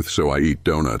sweet tooth, so I eat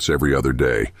donuts every other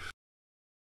day.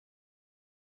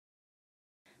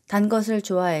 단 것을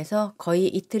좋아해서 거의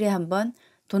이틀에 한 번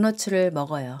도너츠를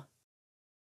먹어요.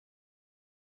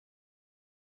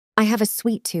 I have a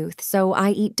sweet tooth, so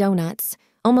I eat donuts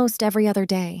almost every other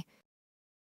day.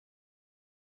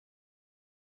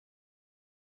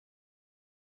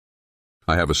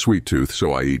 I have a sweet tooth,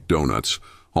 so I eat donuts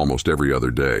almost every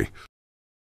other day.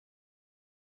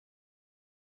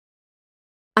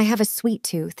 I have a sweet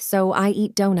tooth, so I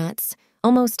eat donuts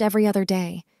almost every other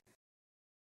day.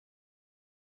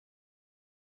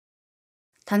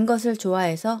 단 것을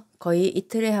좋아해서 거의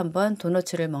이틀에 한 번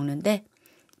도너츠를 먹는데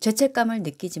죄책감을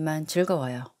느끼지만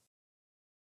즐거워요.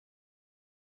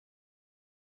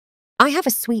 I have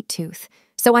a sweet tooth,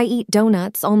 so I eat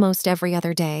donuts almost every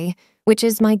other day, which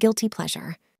is my guilty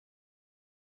pleasure.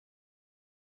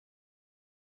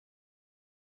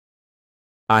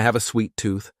 I have a sweet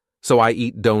tooth, so I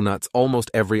eat donuts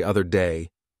almost every other day,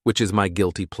 which is my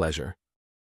guilty pleasure.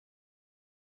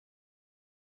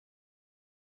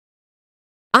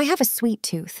 I have a sweet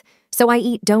tooth, so I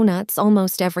eat donuts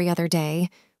almost every other day,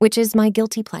 which is my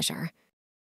guilty pleasure.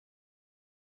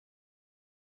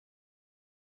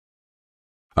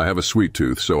 I have a sweet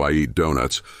tooth, so I eat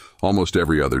donuts almost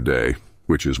every other day,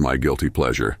 which is my guilty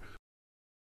pleasure.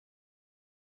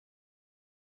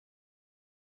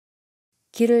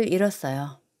 길을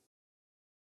잃었어요.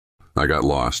 I got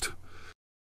lost.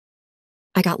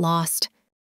 I got lost.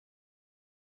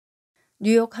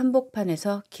 뉴욕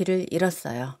한복판에서 길을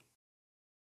잃었어요.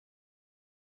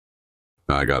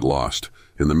 I got lost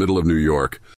in the middle of New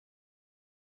York.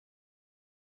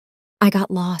 I got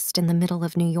lost in the middle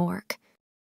of New York.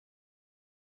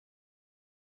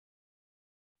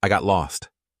 I got lost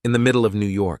in the middle of New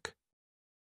York.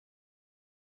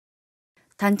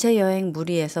 단체 여행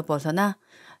무리에서 벗어나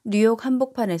뉴욕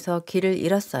한복판에서 길을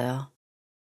잃었어요.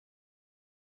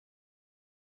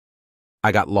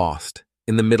 I got lost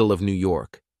in the middle of New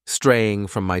York, straying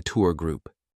from my tour group.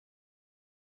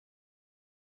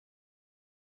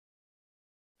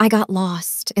 I got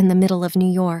lost in the middle of New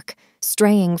York,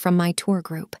 straying from my tour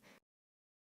group.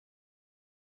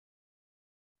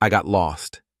 I got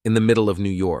lost in the middle of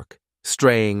New York,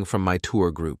 straying from my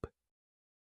tour group.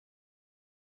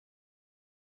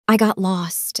 I got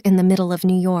lost in the middle of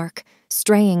New York,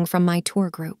 straying from my tour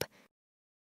group.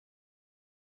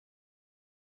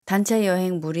 단체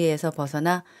여행 무리에서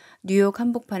벗어나 뉴욕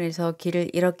한복판에서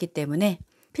길을 잃었기 때문에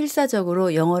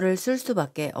필사적으로 영어를 쓸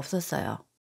수밖에 없었어요.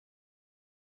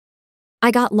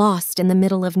 I got lost in the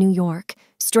middle of New York,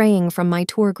 straying from my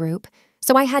tour group,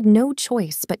 so I had no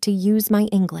choice but to use my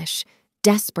English,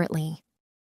 desperately.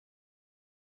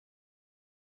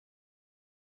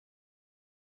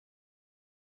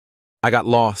 I got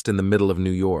lost in the middle of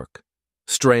New York,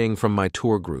 straying from my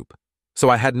tour group, so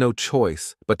I had no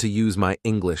choice but to use my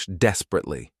English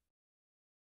desperately.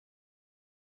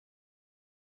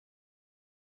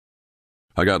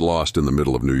 I got lost in the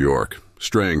middle of New York,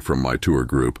 straying from my tour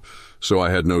group, so I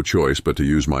had no choice but to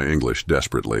use my English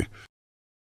desperately.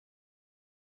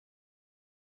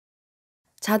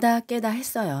 자다 깨다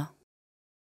했어요.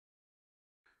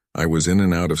 I was in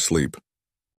and out of sleep.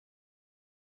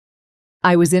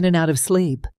 I was in and out of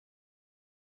sleep.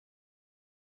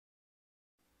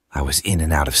 I was in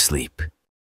and out of sleep.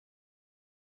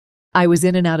 I was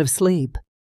in and out of sleep.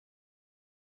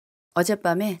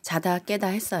 어젯밤에 자다 깨다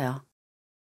했어요.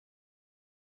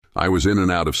 I was in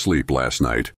and out of sleep last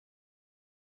night.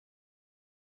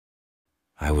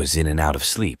 I was in and out of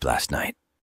sleep last night.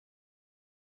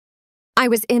 I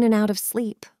was in and out of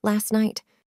sleep last night.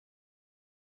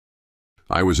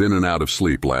 I was in and out of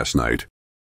sleep last night.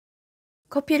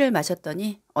 커피를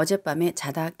마셨더니 어젯밤에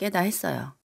자다 깨다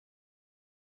했어요.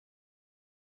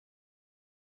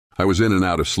 I was in and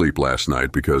out of sleep last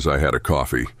night because I had a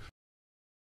coffee.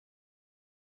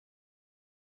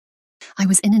 I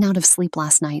was in and out of sleep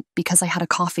last night because I had a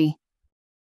coffee.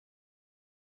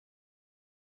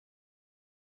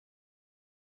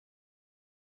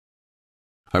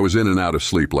 I was in and out of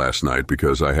sleep last night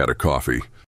because I had a coffee.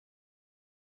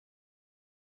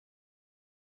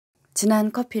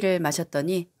 진한 커피를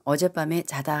마셨더니 어젯밤에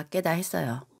자다 깨다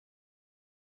했어요.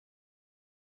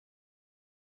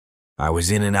 I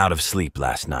was in and out of sleep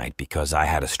last night because I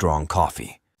had a strong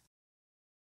coffee.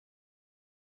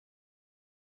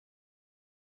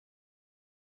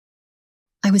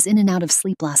 I was in and out of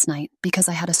sleep last night because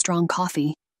I had a strong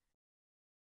coffee.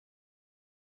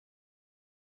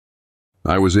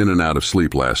 I was in and out of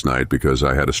sleep last night because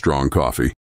I had a strong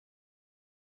coffee.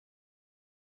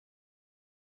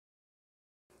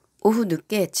 오후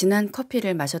늦게 진한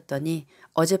커피를 마셨더니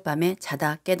어젯밤에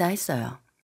자다 깨다 했어요.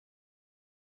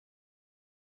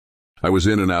 I was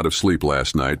in and out of sleep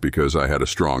last night because I had a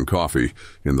strong coffee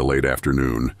in the late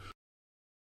afternoon.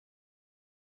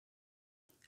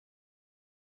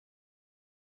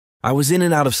 I was in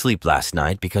and out of sleep last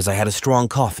night because I had a strong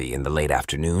coffee in the late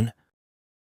afternoon.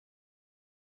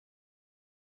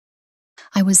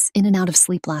 I was in and out of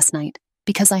sleep last night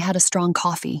because I had a strong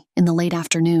coffee in the late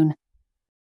afternoon.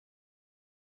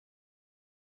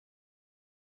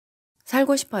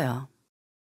 살고 싶어요.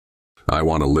 I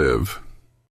want to live.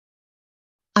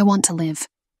 I want to live.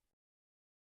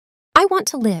 I want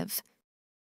to live.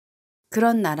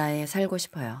 그런 나라에 살고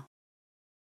싶어요.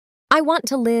 I want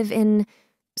to live in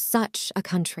such a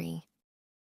country.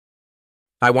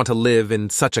 I want to live in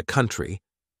such a country.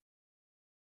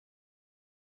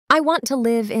 I want to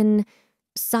live in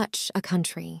such a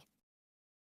country.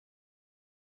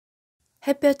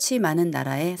 햇볕이 많은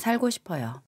나라에 살고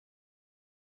싶어요.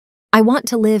 I want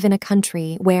to live in a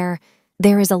country where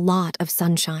there is a lot of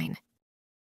sunshine.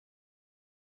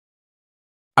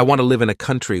 I want to live in a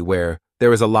country where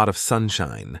there is a lot of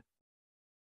sunshine.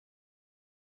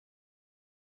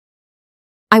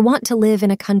 I want to live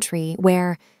in a country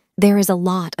where there is a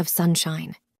lot of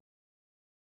sunshine.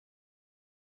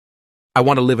 I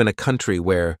want to live in a country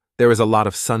where there is a lot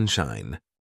of sunshine.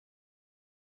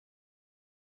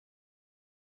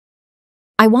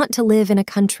 I want to live in a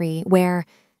country where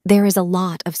there is a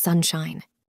lot of sunshine.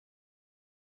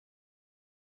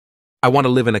 I want to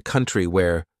live in a country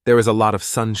where there is a lot of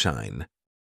sunshine.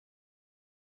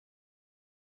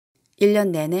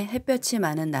 1년 내내 햇볕이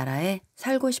많은 나라에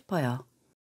살고 싶어요.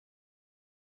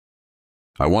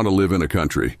 I want to live in a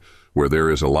country where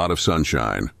there is a lot of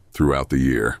sunshine throughout the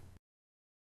year.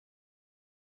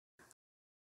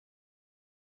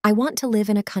 I want to live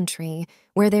in a country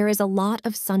where there is a lot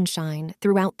of sunshine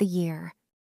throughout the year.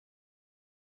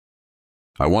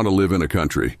 I want to live in a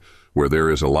country where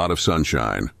there is a lot of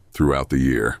sunshine throughout the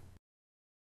year.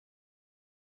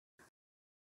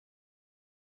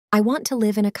 I want to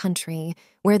live in a country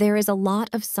where there is a lot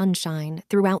of sunshine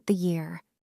throughout the year.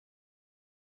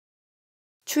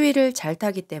 추위를 잘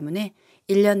타기 때문에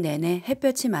 1년 내내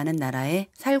햇볕이 많은 나라에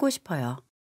살고 싶어요.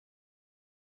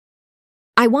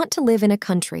 I want to live in a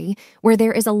country where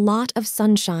there is a lot of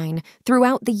sunshine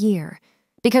throughout the year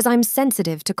because I'm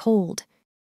sensitive to cold.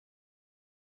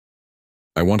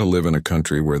 I want to live in a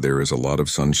country where there is a lot of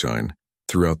sunshine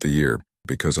throughout the year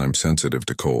because I'm sensitive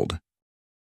to cold.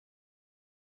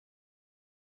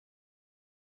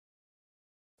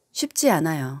 쉽지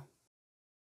않아요.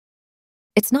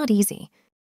 It's not easy.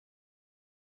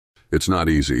 It's not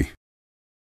easy.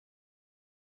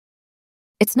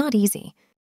 It's not easy.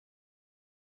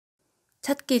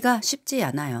 찾기가 쉽지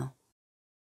않아요.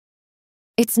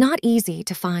 It's not easy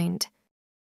to find.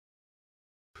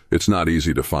 It's not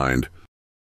easy to find.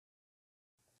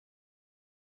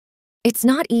 It's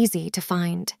not easy to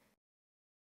find.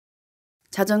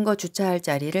 자전거 주차할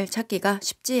자리를 찾기가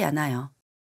쉽지 않아요.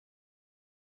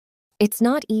 It's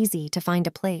not easy to find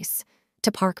a place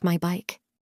to park my bike.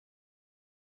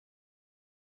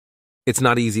 It's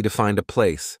not easy to find a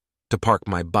place to park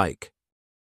my bike.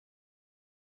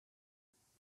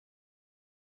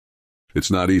 It's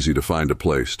not easy to find a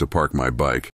place to park my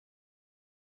bike.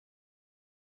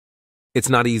 It's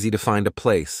not easy to find a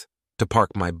place to park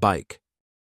my bike.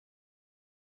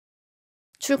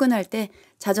 출근할 때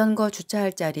자전거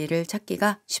주차할 자리를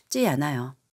찾기가 쉽지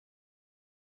않아요.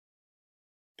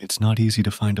 It's not easy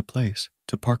to find a place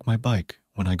to park my bike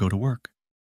when I go to work.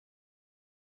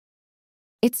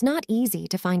 It's not easy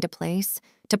to find a place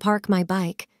to park my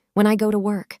bike when I go to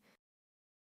work.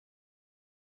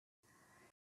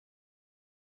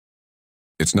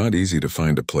 It's not easy to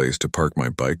find a place to park my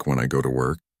bike when I go to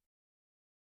work.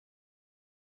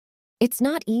 It's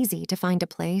not easy to find a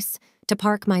place to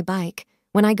park my bike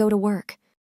when I go to work.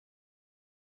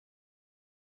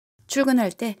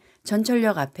 출근할 때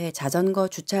전철역 앞에 자전거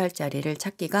주차할 자리를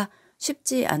찾기가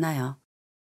쉽지 않아요.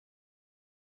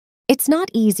 It's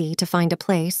not easy to find a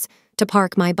place to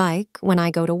park my bike when I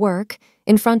go to work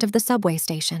in front of the subway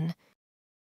station.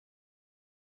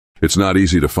 It's not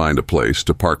easy to find a place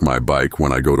to park my bike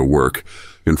when I go to work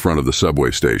in front of the subway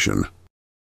station.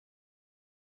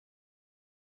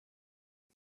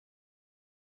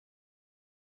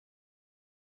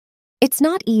 It's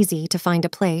not easy to find a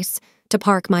place to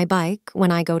park my bike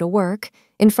when I go to work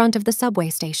in front of the subway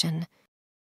station.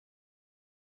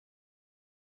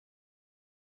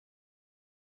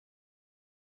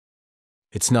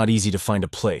 It's not easy to find a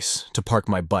place to park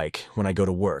my bike when I go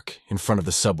to work in front of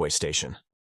the subway station.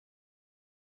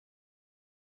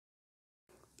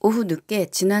 오후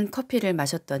늦게 진한 커피를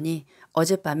마셨더니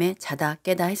어젯밤에 자다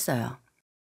깨다 했어요.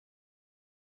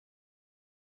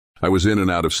 I was in and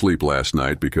out of sleep last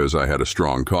night because I had a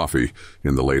strong coffee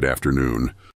in the late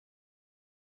afternoon.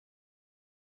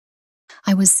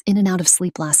 I was in and out of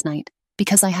sleep last night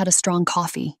because I had a strong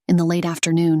coffee in the late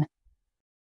afternoon.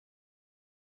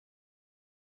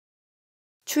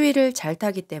 추위를 잘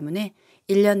타기 때문에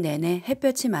 1년 내내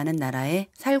햇볕이 많은 나라에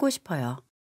살고 싶어요.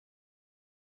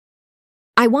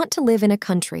 I want to live in a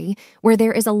country where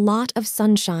there is a lot of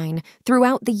sunshine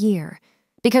throughout the year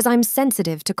because I'm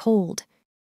sensitive to cold.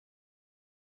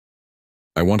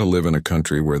 I want to live in a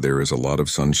country where there is a lot of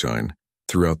sunshine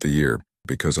throughout the year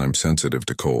because I'm sensitive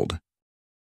to cold.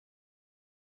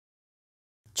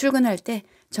 출근할 때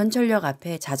전철역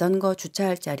앞에 자전거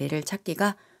주차할 자리를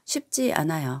찾기가 쉽지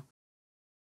않아요.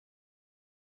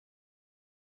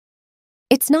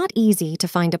 It's not easy to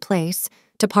find a place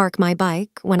to park my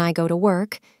bike when I go to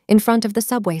work in front of the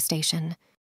subway station.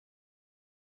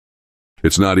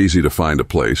 It's not easy to find a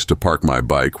place to park my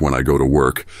bike when I go to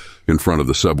work in front of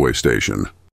the subway station.